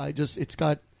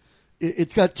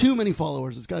 It's got too many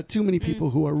followers. It's got too many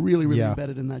people who are really, really Yeah.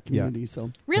 embedded in that community.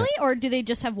 So Really, or do they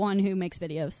just have one who makes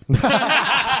videos?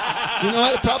 you know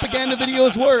what? Propaganda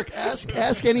videos work.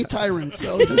 Ask any tyrant.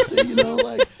 So just is he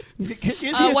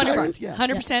a Wonder Bar, tyrant? Yes.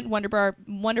 100% Wonder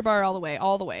Bar all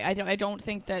the way. I don't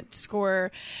think that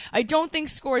Score is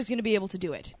going to be able to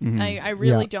do it. I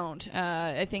really Yeah. don't.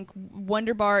 I think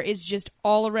Wonder Bar is just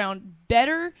all around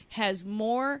better, has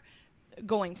more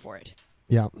going for it.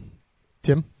 Yeah.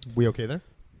 Tim, we okay there?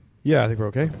 Yeah, I think we're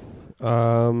okay.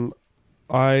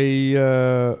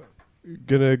 I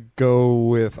gonna go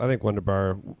with. I think Wonder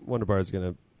Bar. Wonder Bar is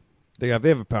gonna. They have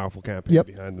a powerful campaign Yep.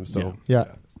 behind them. So Yeah.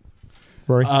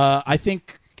 Rory? I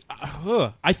think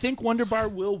Wonder Bar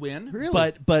will win.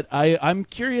 Really? But I'm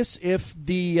curious if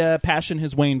the passion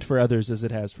has waned for others as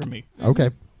it has for me. Okay.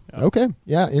 Okay.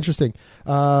 Yeah, interesting.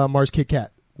 Mars Kit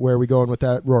Kat. Where are we going with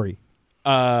that? Rory?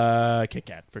 Kit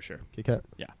Kat for sure. Kit Kat.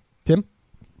 Yeah. Tim?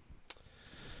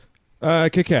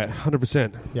 Kit Kat,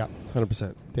 100%. Yeah.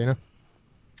 100%. Dana?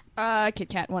 Kit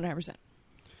Kat, 100%.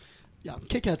 Yeah,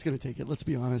 Kit Kat's going to take it. Let's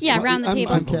be honest. Yeah, around the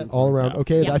table. I'm Kit Kat all around.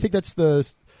 Okay, Yeah. I think that's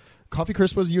the Coffee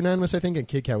Crisp was unanimous, I think, and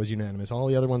Kit Kat was unanimous. All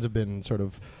the other ones have been sort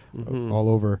of all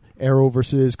over. Arrow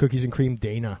versus Cookies and Cream.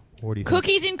 Dana, what do you think?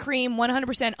 Cookies and Cream,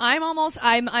 100%.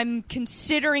 I'm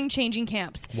considering changing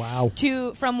camps. Wow.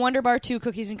 From Wonder Bar to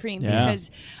Cookies and Cream Yeah. because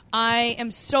I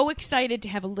am so excited to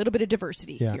have a little bit of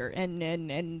diversity Yeah. here,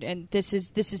 and this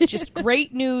is just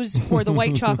great news for the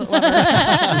white chocolate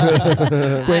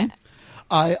lovers. Quinn?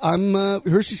 I'm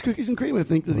Hershey's Cookies and Cream. I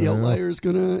think that the outlier is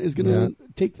gonna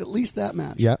take at least that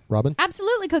match. Yeah, Robin?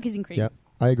 Absolutely, cookies and cream. Yeah,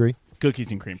 I agree.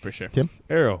 Cookies and cream for sure. Tim?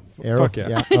 Arrow. Arrow? Fuck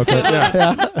yeah. Okay.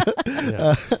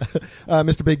 Yeah.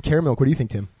 Mr. Big Caramel, what do you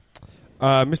think, Tim?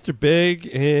 Mr. Big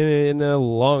in a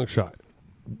long shot.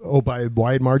 Oh, by a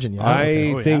wide margin, yeah. I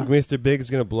Okay. think Mr. Big is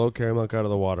going to blow Caramel out of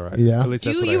the water. Yeah. At least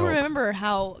that's Do what I you hope. remember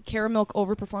how Caramel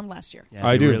overperformed last year? Yeah,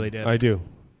 I you do. really did. I do.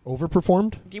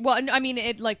 Overperformed? Well, I mean,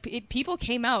 people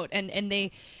came out and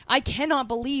I cannot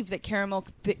believe that Caramel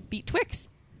beat Twix.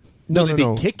 No, they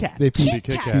beat Kit Kat. They beat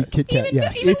Kit Kat. beat Kit Kat, Even-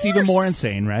 yes. even It's even worse. more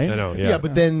insane, right? I know. Yeah, Yeah.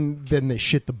 but then they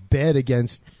shit the bed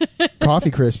against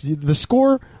Coffee Crisp. The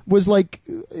score was like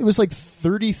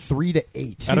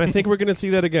 33-8 And I think we're going to see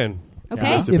that again. Okay.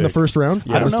 Mr. in the Big. first round.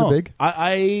 Yeah. I don't Mr. know. Big.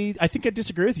 I think I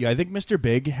disagree with you. I think Mr.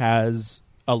 Big has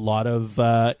a lot of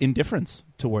indifference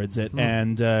towards it,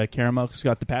 and Caramel's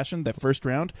got the passion. That first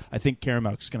round, I think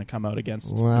Caramel's going to come out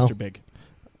against Wow. Mr. Big.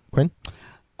 Quinn?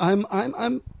 I'm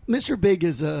Mr. Big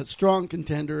is a strong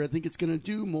contender. I think it's going to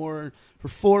do more,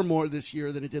 perform more this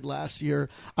year than it did last year.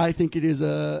 I think it is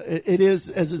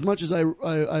as much as I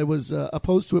was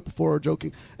opposed to it before or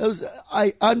joking.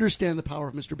 I understand the power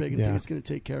of Mr. Big and Yeah. think it's going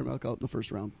to take Caramel out in the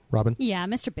first round. Robin? Yeah,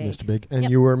 Mr. Big. Mr. Big. And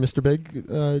Yep. you were Mr. Big,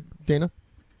 Dana?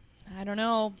 I don't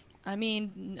know. I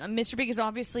mean, Mr. Big is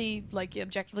obviously like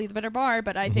objectively the better bar,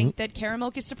 but I think that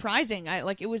Caramel is surprising.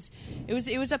 It was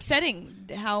upsetting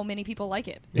how many people like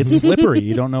it. It's slippery.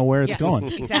 You don't know where it's Yes,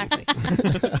 going. exactly.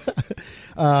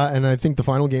 And I think the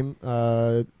final game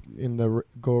in the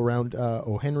go-around,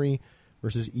 O. Henry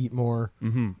versus Eat More.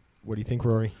 Mm-hmm. What do you think,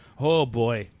 Rory? Oh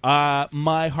boy,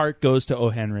 my heart goes to O.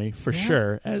 Henry for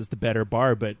sure as the better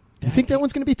bar, but Do you think that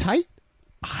one's going to be tight?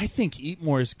 I think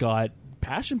Eatmore's got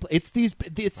passion. It's these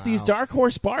dark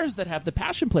horse bars that have the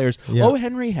passion players. Yeah. O.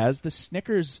 Henry has the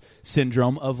Snickers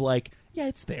syndrome of like, yeah,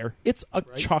 it's there. It's a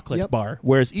chocolate Yep. bar,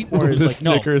 whereas Eatmore is The like,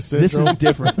 no, Snickers this is syndrome.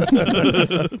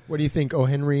 different. What do you think, O.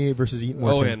 Henry versus Eat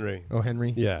More? O. Tim? Henry. O.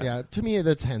 Henry? Yeah. Yeah, to me,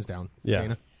 that's hands down. Yeah.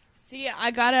 Dana? See,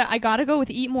 I gotta go with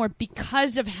Eat More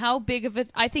because of how big of it.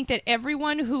 I think that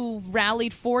everyone who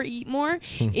rallied for Eat More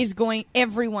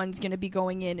everyone's going to be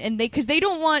going in, and because they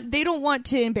don't want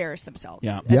to embarrass themselves.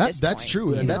 Yeah. at Yeah, this that's point,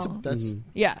 true. And you that's know?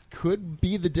 Yeah. could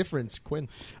be the difference, Quinn.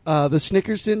 The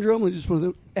Snickers syndrome. We just want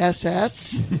to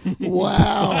SS.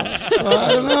 Wow.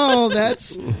 I don't know.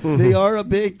 They are a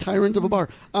big tyrant of a bar.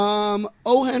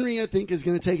 O. Henry, I think, is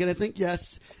going to take it. I think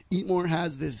yes, Eat More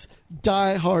has this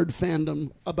die-hard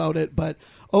fandom about it, but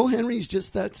O. Henry's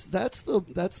just that's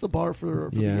the bar for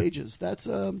Yeah. the ages. That's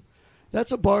a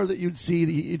bar that you'd see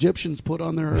the Egyptians put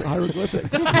on their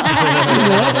hieroglyphics.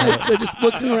 Like, they're just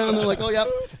looking around. They're like, oh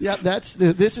yeah,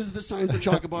 this is the sign for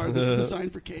chocolate bar. This is the sign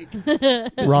for cake.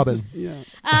 Robin? Yeah.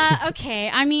 Okay,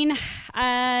 I mean,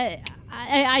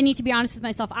 I need to be honest with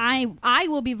myself. I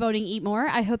will be voting Eat More.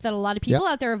 I hope that a lot of people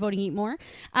Yep. out there are voting Eat More.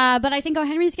 But I think O.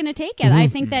 Henry's going to take it. I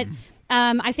think that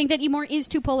Eat More is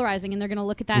too polarizing, and they're going to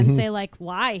look at that and say, like,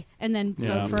 why? And then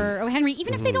Yeah. vote for O. Henry,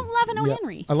 even if they don't love an O. Yeah.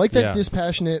 Henry. I like that Yeah.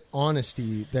 dispassionate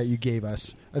honesty that you gave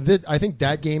us. I think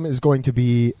that game is going to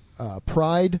be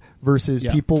pride versus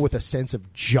Yeah. people with a sense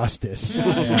of justice.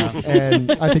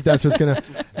 And I think that's what's going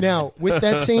to... Now, with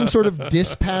that same sort of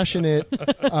dispassionate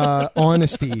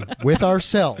honesty with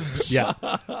ourselves, Yeah.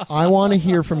 I want to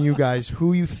hear from you guys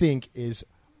who you think is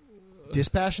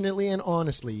dispassionately and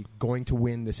honestly going to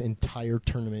win this entire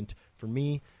tournament. For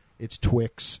me, it's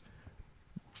Twix.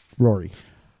 Rory.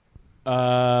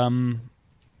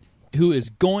 Who is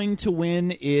going to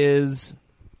win is...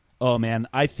 Oh, man.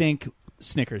 I think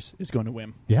Snickers is going to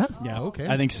win. Yeah? Yeah. Okay.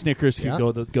 I think Snickers could Yeah.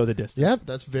 go the distance. Yeah,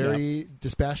 that's very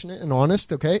dispassionate and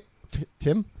honest. Okay.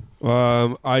 Tim?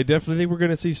 I definitely think we're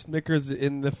going to see Snickers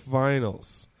in the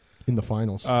finals. In the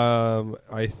finals.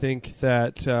 I think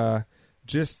that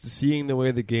just seeing the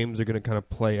way the games are going to kind of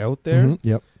play out there, Mhm.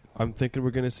 Yep. I'm thinking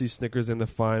we're going to see Snickers in the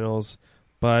finals.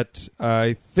 But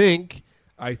I think,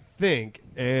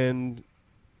 and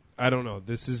I don't know,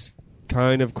 this is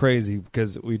kind of crazy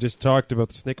because we just talked about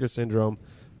the Snickers syndrome,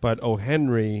 but O.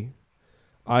 Henry,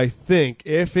 I think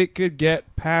if it could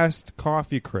get past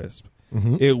Coffee Crisp,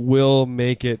 Mhm. it will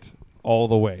make it all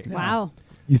the way. Wow.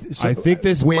 I think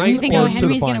this win might You think or O. to the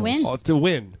Henry's gonna finals? win? to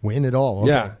win. Win it all.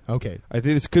 Okay. Yeah. Okay. I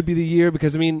think this could be the year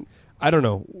because, I mean, I don't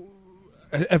know.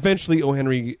 Eventually, O.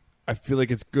 Henry, I feel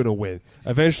like it's going to win.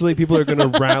 Eventually, people are going to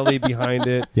rally behind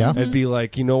it Yeah. and be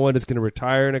like, you know what, it's going to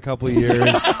retire in a couple of years.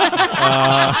 It's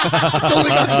only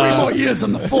got 3 more years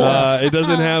on the force. It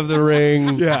doesn't have the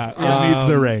ring. Yeah, it needs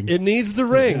the ring. It needs the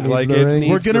ring. needs the ring.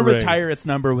 We're going to the ring. retire its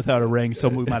number without a ring, so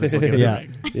we might as well give it Yeah. a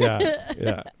ring.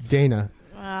 Yeah. Dana,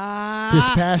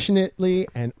 dispassionately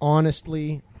and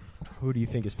honestly, who do you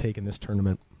think is taking this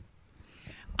tournament?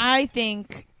 I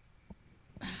think,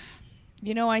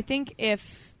 I think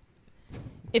if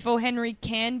O. Henry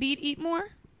can beat Eatmore,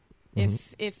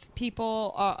 if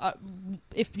people,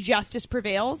 if justice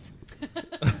prevails,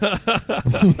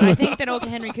 I think that O.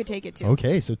 Henry could take it too.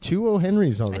 Okay, so 2 O.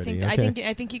 Henrys already. I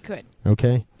okay. think he could.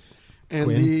 Okay. And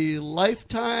Quinn? the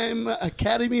Lifetime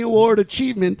Academy Award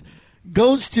achievement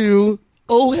goes to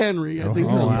O. Henry. I think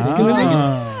it's gonna make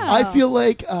it. I feel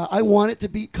like I want it to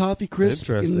beat Coffee Crisp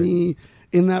in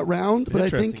that round, but I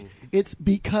think Interesting. it's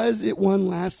because it won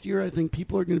last year. I think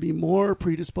people are going to be more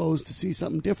predisposed to see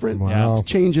something different, Wow.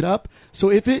 change it up.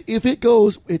 So if it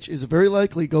goes, which is very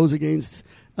likely, goes against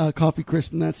Coffee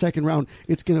Crisp in that second round,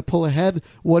 it's going to pull ahead.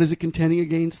 What is it contending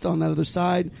against on that other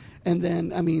side? And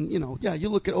then, I mean, you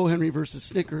look at O. Henry versus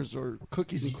Snickers or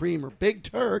Cookies and Cream or Big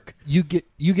Turk. You get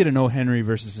an O. Henry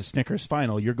versus a Snickers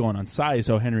final. You're going on size.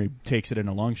 O. Henry takes it in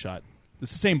a long shot.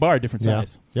 It's the same bar, different Yeah.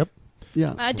 size. Yep.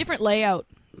 Yeah. Different layout.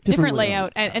 Different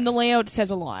layout. And the layout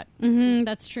says a lot.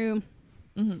 That's true.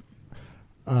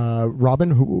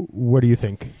 Robin, what do you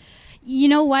think? You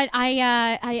know what?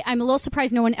 I'm a little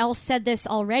surprised no one else said this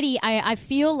already. I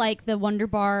feel like the Wonder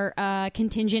Bar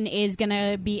contingent is going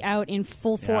to be out in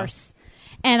full force.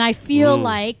 And I feel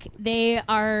like they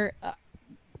are...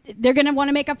 they're going to want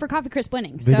to make up for Coffee Crisp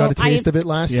winning. They got a taste of it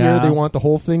last year. They want the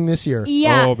whole thing this year.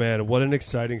 Yeah. Oh, man. What an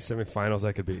exciting semifinals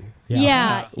that could be.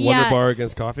 Yeah. Wonder Bar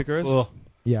against Coffee Crisp?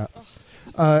 Yeah.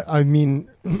 I mean...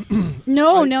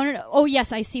 No. Oh,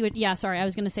 yes, I see what... Yeah, sorry. I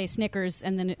was going to say Snickers,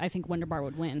 and then I think Wonder Bar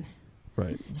would win.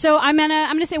 Right. So I'm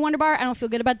gonna say Wonder Bar. I don't feel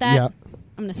good about that. Yeah.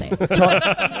 I'm gonna say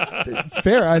it.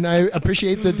 Fair, and I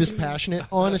appreciate the dispassionate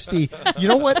honesty. You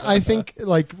know what? I think,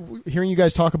 like, hearing you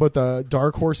guys talk about the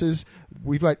dark horses,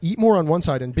 we've got Eatmore on one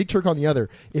side and Big Turk on the other.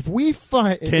 If we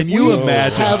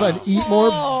imagine? have an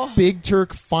Eatmore Big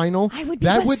Turk final, I would be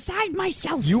beside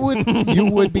myself. you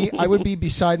would be. I would be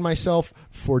beside myself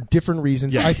for different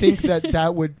reasons. I think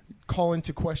that would call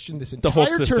into question this entire whole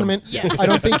system. tournament. Yes. I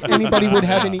don't think anybody would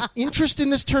have any interest in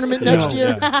this tournament next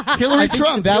year. Hillary I think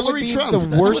Trump. That Hillary would be Trump. the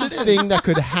That's worst what it is. thing that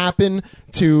could happen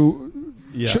to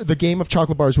the game of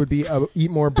chocolate bars would be a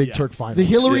Eatmore Big Turk final. The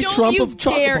Hillary Don't Trump you of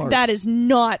chocolate dare! bars. That is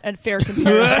not a fair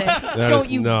comparison. Don't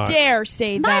is you not. dare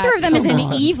say that. Neither of them is an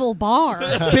evil bar.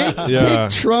 Yeah.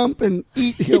 Big Trump and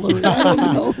eat Hillary. I don't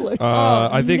know. Like,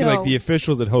 I think no. like the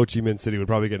officials at Ho Chi Minh City would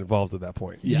probably get involved at that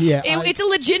point. It's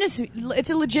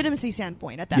a legitimacy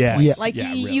standpoint at that Yes. point. Yeah. Like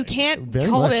Yeah, you really. can't Very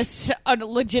call much. this a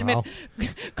legitimate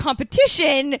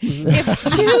competition if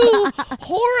two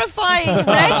horrifying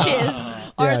wretches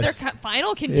are Yes. their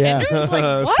final contenders.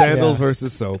 Like what? Sandals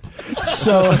versus soap.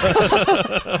 So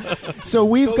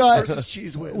we've got versus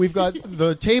Cheese Whiz. we've got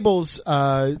the tables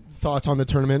thoughts on the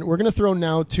tournament. We're going to throw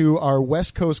now to our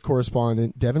West Coast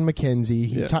correspondent, Devin McKenzie.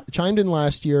 He chimed in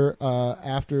last year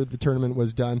after the tournament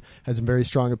was done, had some very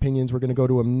strong opinions. We're going to go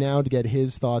to him now to get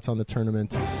his thoughts on the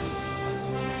tournament.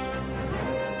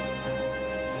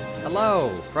 Hello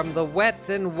from the wet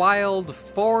and wild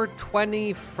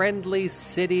 420 friendly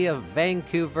city of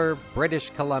Vancouver, British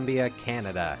Columbia,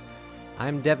 Canada.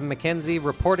 I'm Devin McKenzie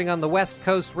reporting on the West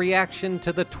Coast reaction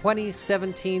to the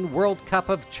 2017 World Cup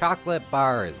of Chocolate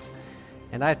Bars.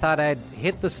 And I thought I'd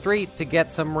hit the street to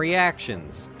get some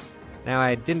reactions. Now,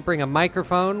 I didn't bring a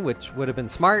microphone, which would have been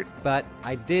smart, but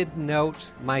I did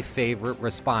note my favorite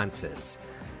responses.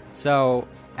 So,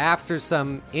 after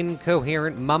some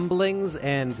incoherent mumblings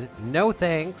and no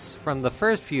thanks from the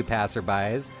first few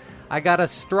passerbys, I got a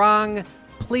strong,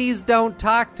 "Please don't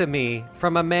talk to me"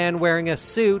 from a man wearing a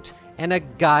suit and a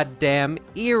goddamn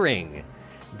earring.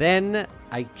 Then,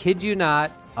 I kid you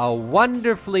not, a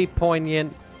wonderfully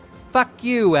poignant "fuck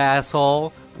you,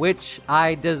 asshole," which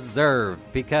I deserve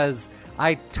because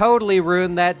I totally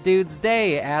ruined that dude's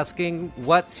day asking,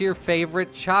 "What's your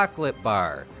favorite chocolate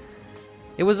bar?"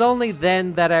 It was only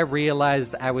then that I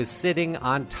realized I was sitting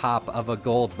on top of a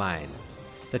gold mine.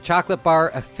 The chocolate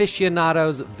bar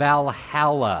aficionado's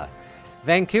Valhalla.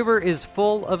 Vancouver is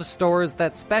full of stores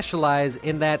that specialize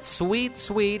in that sweet,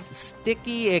 sweet,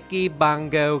 sticky, icky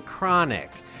bongo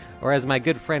chronic, or as my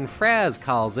good friend Fraz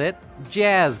calls it,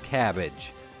 jazz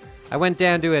cabbage. I went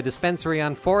down to a dispensary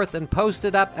on 4th and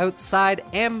posted up outside,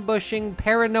 ambushing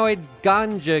paranoid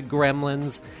ganja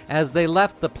gremlins as they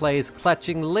left the place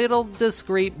clutching little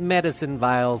discreet medicine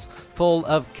vials full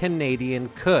of Canadian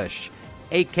Kush,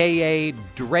 a.k.a.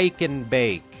 Drake and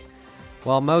Bake.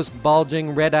 While most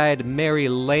bulging, red-eyed Mary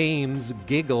Lames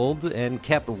giggled and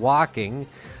kept walking,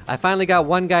 I finally got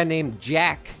one guy named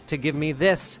Jack to give me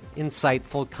this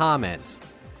insightful comment.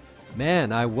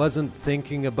 Man, I wasn't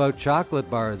thinking about chocolate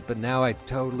bars, but now I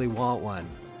totally want one.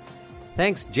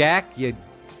 Thanks, Jack, you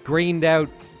greened-out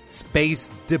space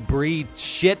debris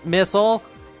shit missile.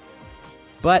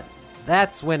 But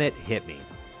that's when it hit me.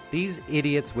 These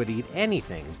idiots would eat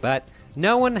anything, but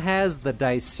no one has the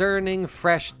discerning,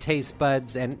 fresh taste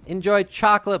buds and enjoy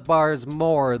chocolate bars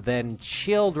more than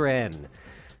children.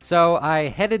 So I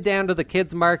headed down to the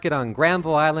kids' market on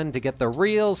Granville Island to get the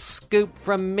real scoop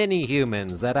from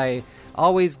mini-humans that I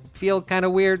always feel kind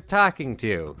of weird talking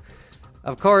to.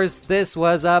 Of course, this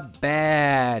was a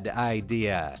bad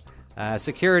idea.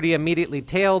 Security immediately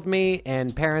tailed me,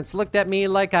 and parents looked at me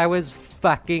like I was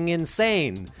fucking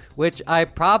insane, which I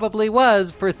probably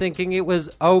was for thinking it was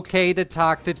okay to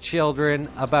talk to children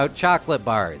about chocolate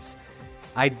bars.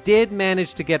 I did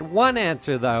manage to get one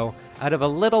answer, though, out of a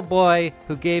little boy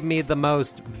who gave me the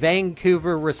most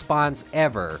Vancouver response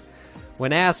ever.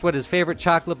 When asked what his favorite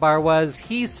chocolate bar was,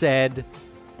 he said,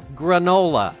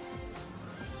 granola.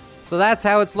 So that's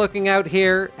how it's looking out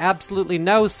here. Absolutely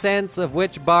no sense of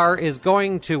which bar is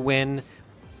going to win.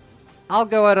 I'll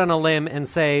go out on a limb and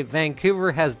say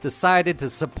Vancouver has decided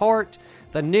to support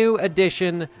the new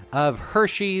edition of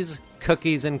Hershey's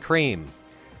Cookies and Cream.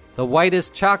 The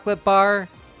whitest chocolate bar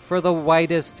for the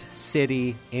whitest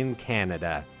city in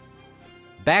Canada.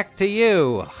 Back to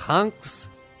you, hunks.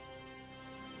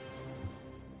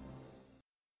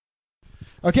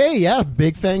 Okay, yeah,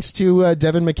 big thanks to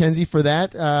Devin McKenzie for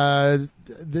that.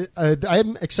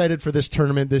 I'm excited for this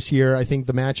tournament this year. I think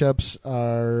the matchups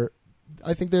are,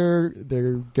 I think they're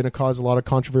going to cause a lot of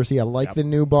controversy. I like the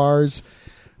new bars.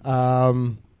 Yeah.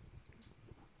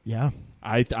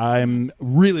 I'm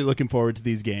really looking forward to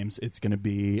these games. It's going to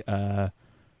be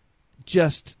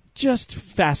just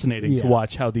fascinating to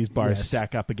watch how these bars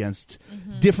stack up against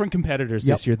different competitors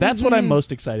this year. That's what I'm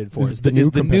most excited for. Is the new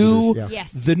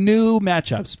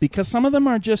matchups, because some of them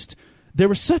are just, there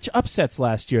were such upsets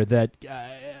last year that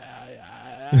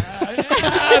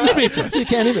I'm speechless. You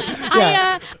can't even.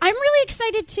 I'm really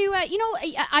excited to.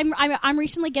 I'm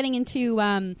recently getting into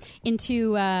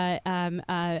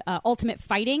ultimate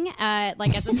fighting,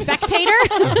 like as a spectator.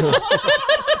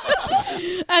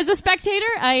 As a spectator,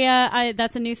 I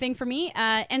that's a new thing for me,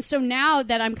 and so now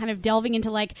that I'm kind of delving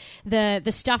into like the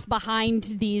stuff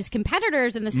behind these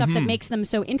competitors and the stuff that makes them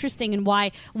so interesting and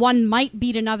why one might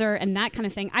beat another and that kind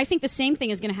of thing. I think the same thing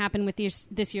is going to happen with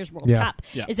this year's World Cup.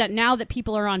 Yeah. Is that now that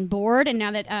people are on board and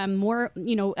now that more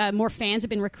fans have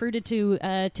been recruited to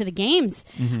the games,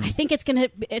 I think it's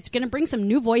gonna bring some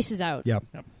new voices out. Yep.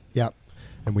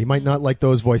 And we might not like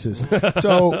those voices.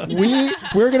 So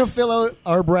we're going to fill out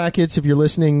our brackets. If you're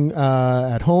listening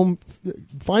at home,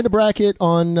 find a bracket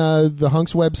on the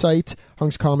Hunks website,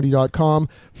 hunkscomedy.com.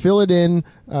 Fill it in.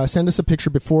 Send us a picture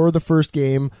before the first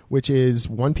game, which is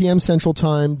 1 p.m. Central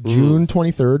Time, June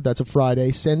 23rd. That's a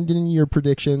Friday. Send in your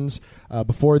predictions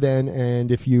before then.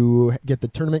 And if you get the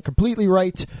tournament completely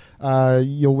right,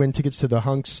 you'll win tickets to the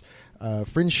Hunks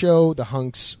Fringe show, the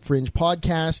Hunks Fringe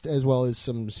podcast, as well as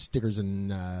some stickers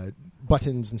and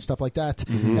buttons and stuff like that.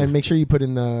 And make sure you put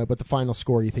in what the final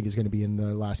score you think is going to be in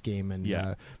the last game,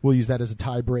 and we'll use that as a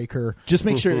tiebreaker. Just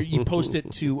make sure you post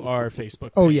it to our Facebook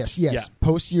page. Oh yes. Yeah.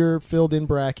 Post your filled in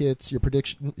brackets,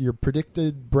 your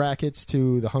predicted brackets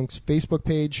to the Hunks Facebook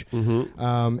page,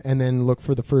 and then look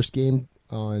for the first game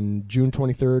on June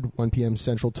 23rd, 1 p.m.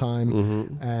 Central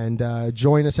Time. And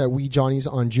join us at Wee Johnny's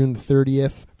on June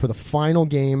 30th for the final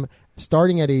game,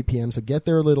 starting at 8 p.m. So get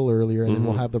there a little earlier, and then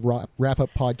we'll have the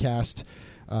wrap-up podcast,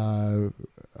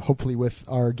 hopefully with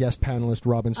our guest panelist,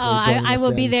 Robin Slade, joining us. I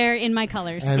will be there in my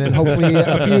colors. And then hopefully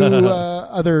a few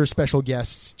other special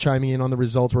guests chiming in on the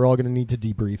results. We're all going to need to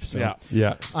debrief. So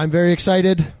Yeah. I'm very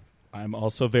excited. I'm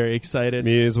also very excited.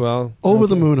 Me as well. Over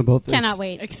the moon about this. Cannot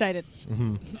wait. Excited.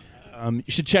 You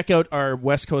should check out our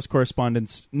West Coast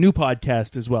correspondent's new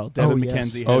podcast as well. Devin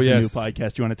McKenzie has a new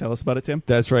podcast. You want to tell us about it, Tim?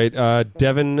 That's right.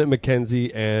 Devin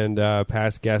McKenzie and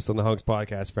past guest on the Hunks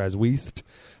podcast, Fraz Wiest,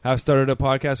 have started a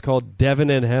podcast called Devin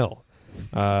and Hell.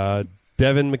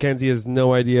 Devin McKenzie has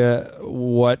no idea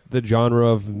what the genre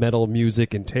of metal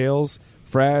music entails.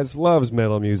 Fraz loves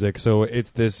metal music, so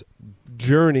it's this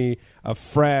journey of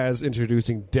Fraz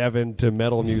introducing Devin to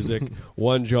metal music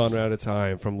one genre at a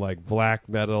time, from like black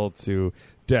metal to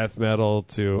death metal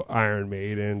to Iron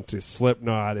Maiden to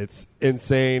Slipknot. It's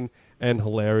insane and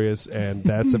hilarious, and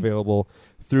that's available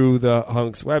through the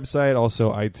Hunks website,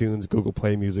 also iTunes, Google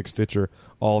Play Music, Stitcher,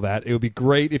 all that. It would be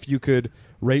great if you could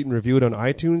rate and review it on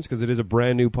iTunes, because it is a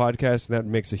brand new podcast, and that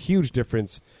makes a huge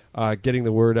difference getting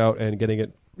the word out and getting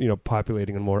it,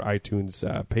 populating on more iTunes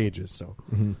pages. So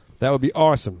that would be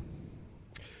awesome.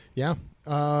 Yeah.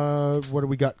 What do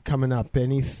we got coming up?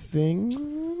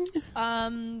 Anything?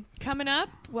 Coming up,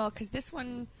 well, because this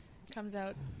one comes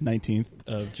out 19th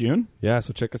of June. Yeah,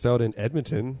 so check us out in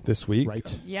Edmonton this week.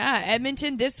 Right. Yeah,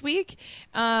 Edmonton this week.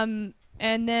 And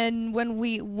then when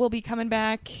we'll be coming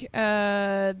back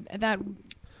that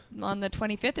on the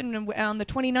 25th, and on the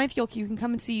 29th you can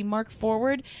come and see Mark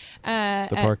Forward The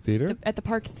Park Theater. at the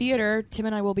Park Theater. Tim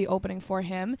and I will be opening for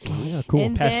him. Oh, yeah, cool.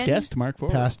 And Past then- guest Mark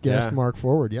Forward. Past guest Yeah. Mark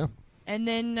Forward, yeah. And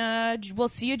then we'll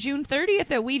see you June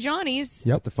 30th at Wee Johnny's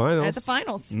Yep. The finals. at the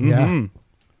finals. Mhm. Yeah.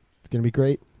 It's going to be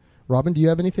great. Robin, do you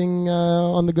have anything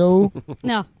on the go?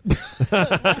 No.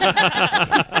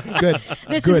 Good.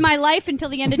 This Good. is my life until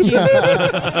the end of June.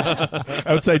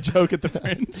 Outside joke at the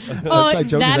Fringe. Oh, Outside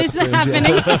Joke that is is at the Fringe,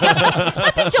 happening.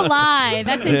 That's in July.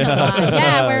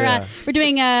 Yeah, we're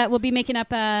doing. We'll be making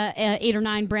up 8 or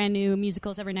 9 brand new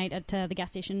musicals every night at the Gas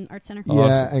Station Arts Center. Yeah,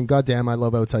 Awesome. and goddamn, I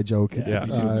love Outside Joke. Yeah.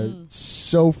 me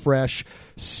So fresh,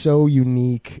 so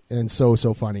unique, and so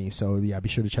funny. So yeah, be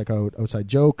sure to check out Outside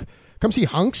Joke. Come see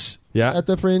Hunks Yeah. at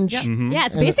the Fringe. Yep. Yeah,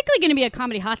 it's And- basically going to be a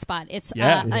comedy hotspot. It's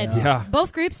Yeah. it's Yeah.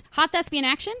 both groups, hot thespian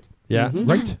action. Yeah.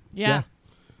 Right. Yeah.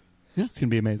 It's going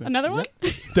to be amazing. Another one.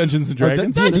 Dungeons and Oh,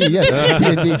 Dragons. D&D, yes.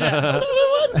 D&D.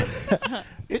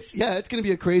 It's going to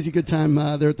be a crazy good time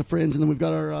there at the Fringe, and then we've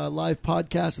got our live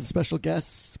podcast with special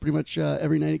guests pretty much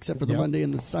every night except for the Yep. Monday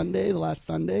and the Sunday, the last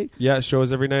Sunday. Yeah,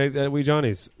 shows every night at Wee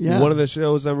Johnny's. Yeah. One of the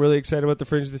shows I'm really excited about the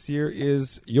Fringe this year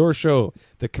is your show.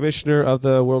 The commissioner of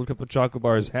the World Cup of Chocolate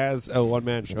Bars has a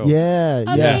one-man show. Yeah,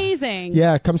 yeah. Amazing.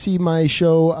 Yeah, come see my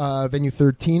show, Venue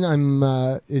 13.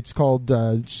 It's called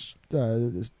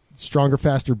Stronger,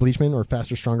 Faster, Bleachman, or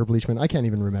Faster, Stronger, Bleachman. I can't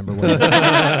even remember what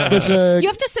it was. You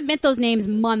have to submit those names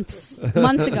months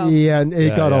ago. Yeah, and it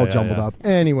Yeah, got yeah, all yeah, jumbled yeah. up.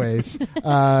 Anyways,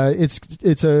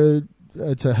 it's a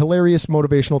hilarious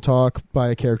motivational talk by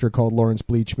a character called Lawrence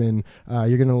Bleachman.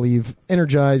 You're going to leave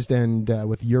energized and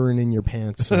with urine in your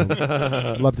pants. So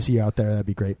love to see you out there. That'd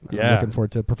be great. Yeah. I'm looking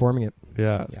forward to performing it.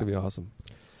 Yeah, it's going to be awesome.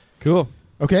 Cool.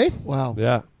 Okay, Wow.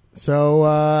 Yeah. so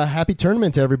happy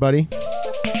tournament to everybody.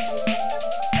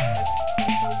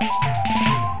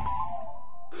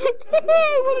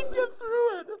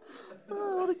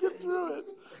 I want to get through it.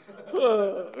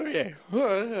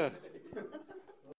 Okay.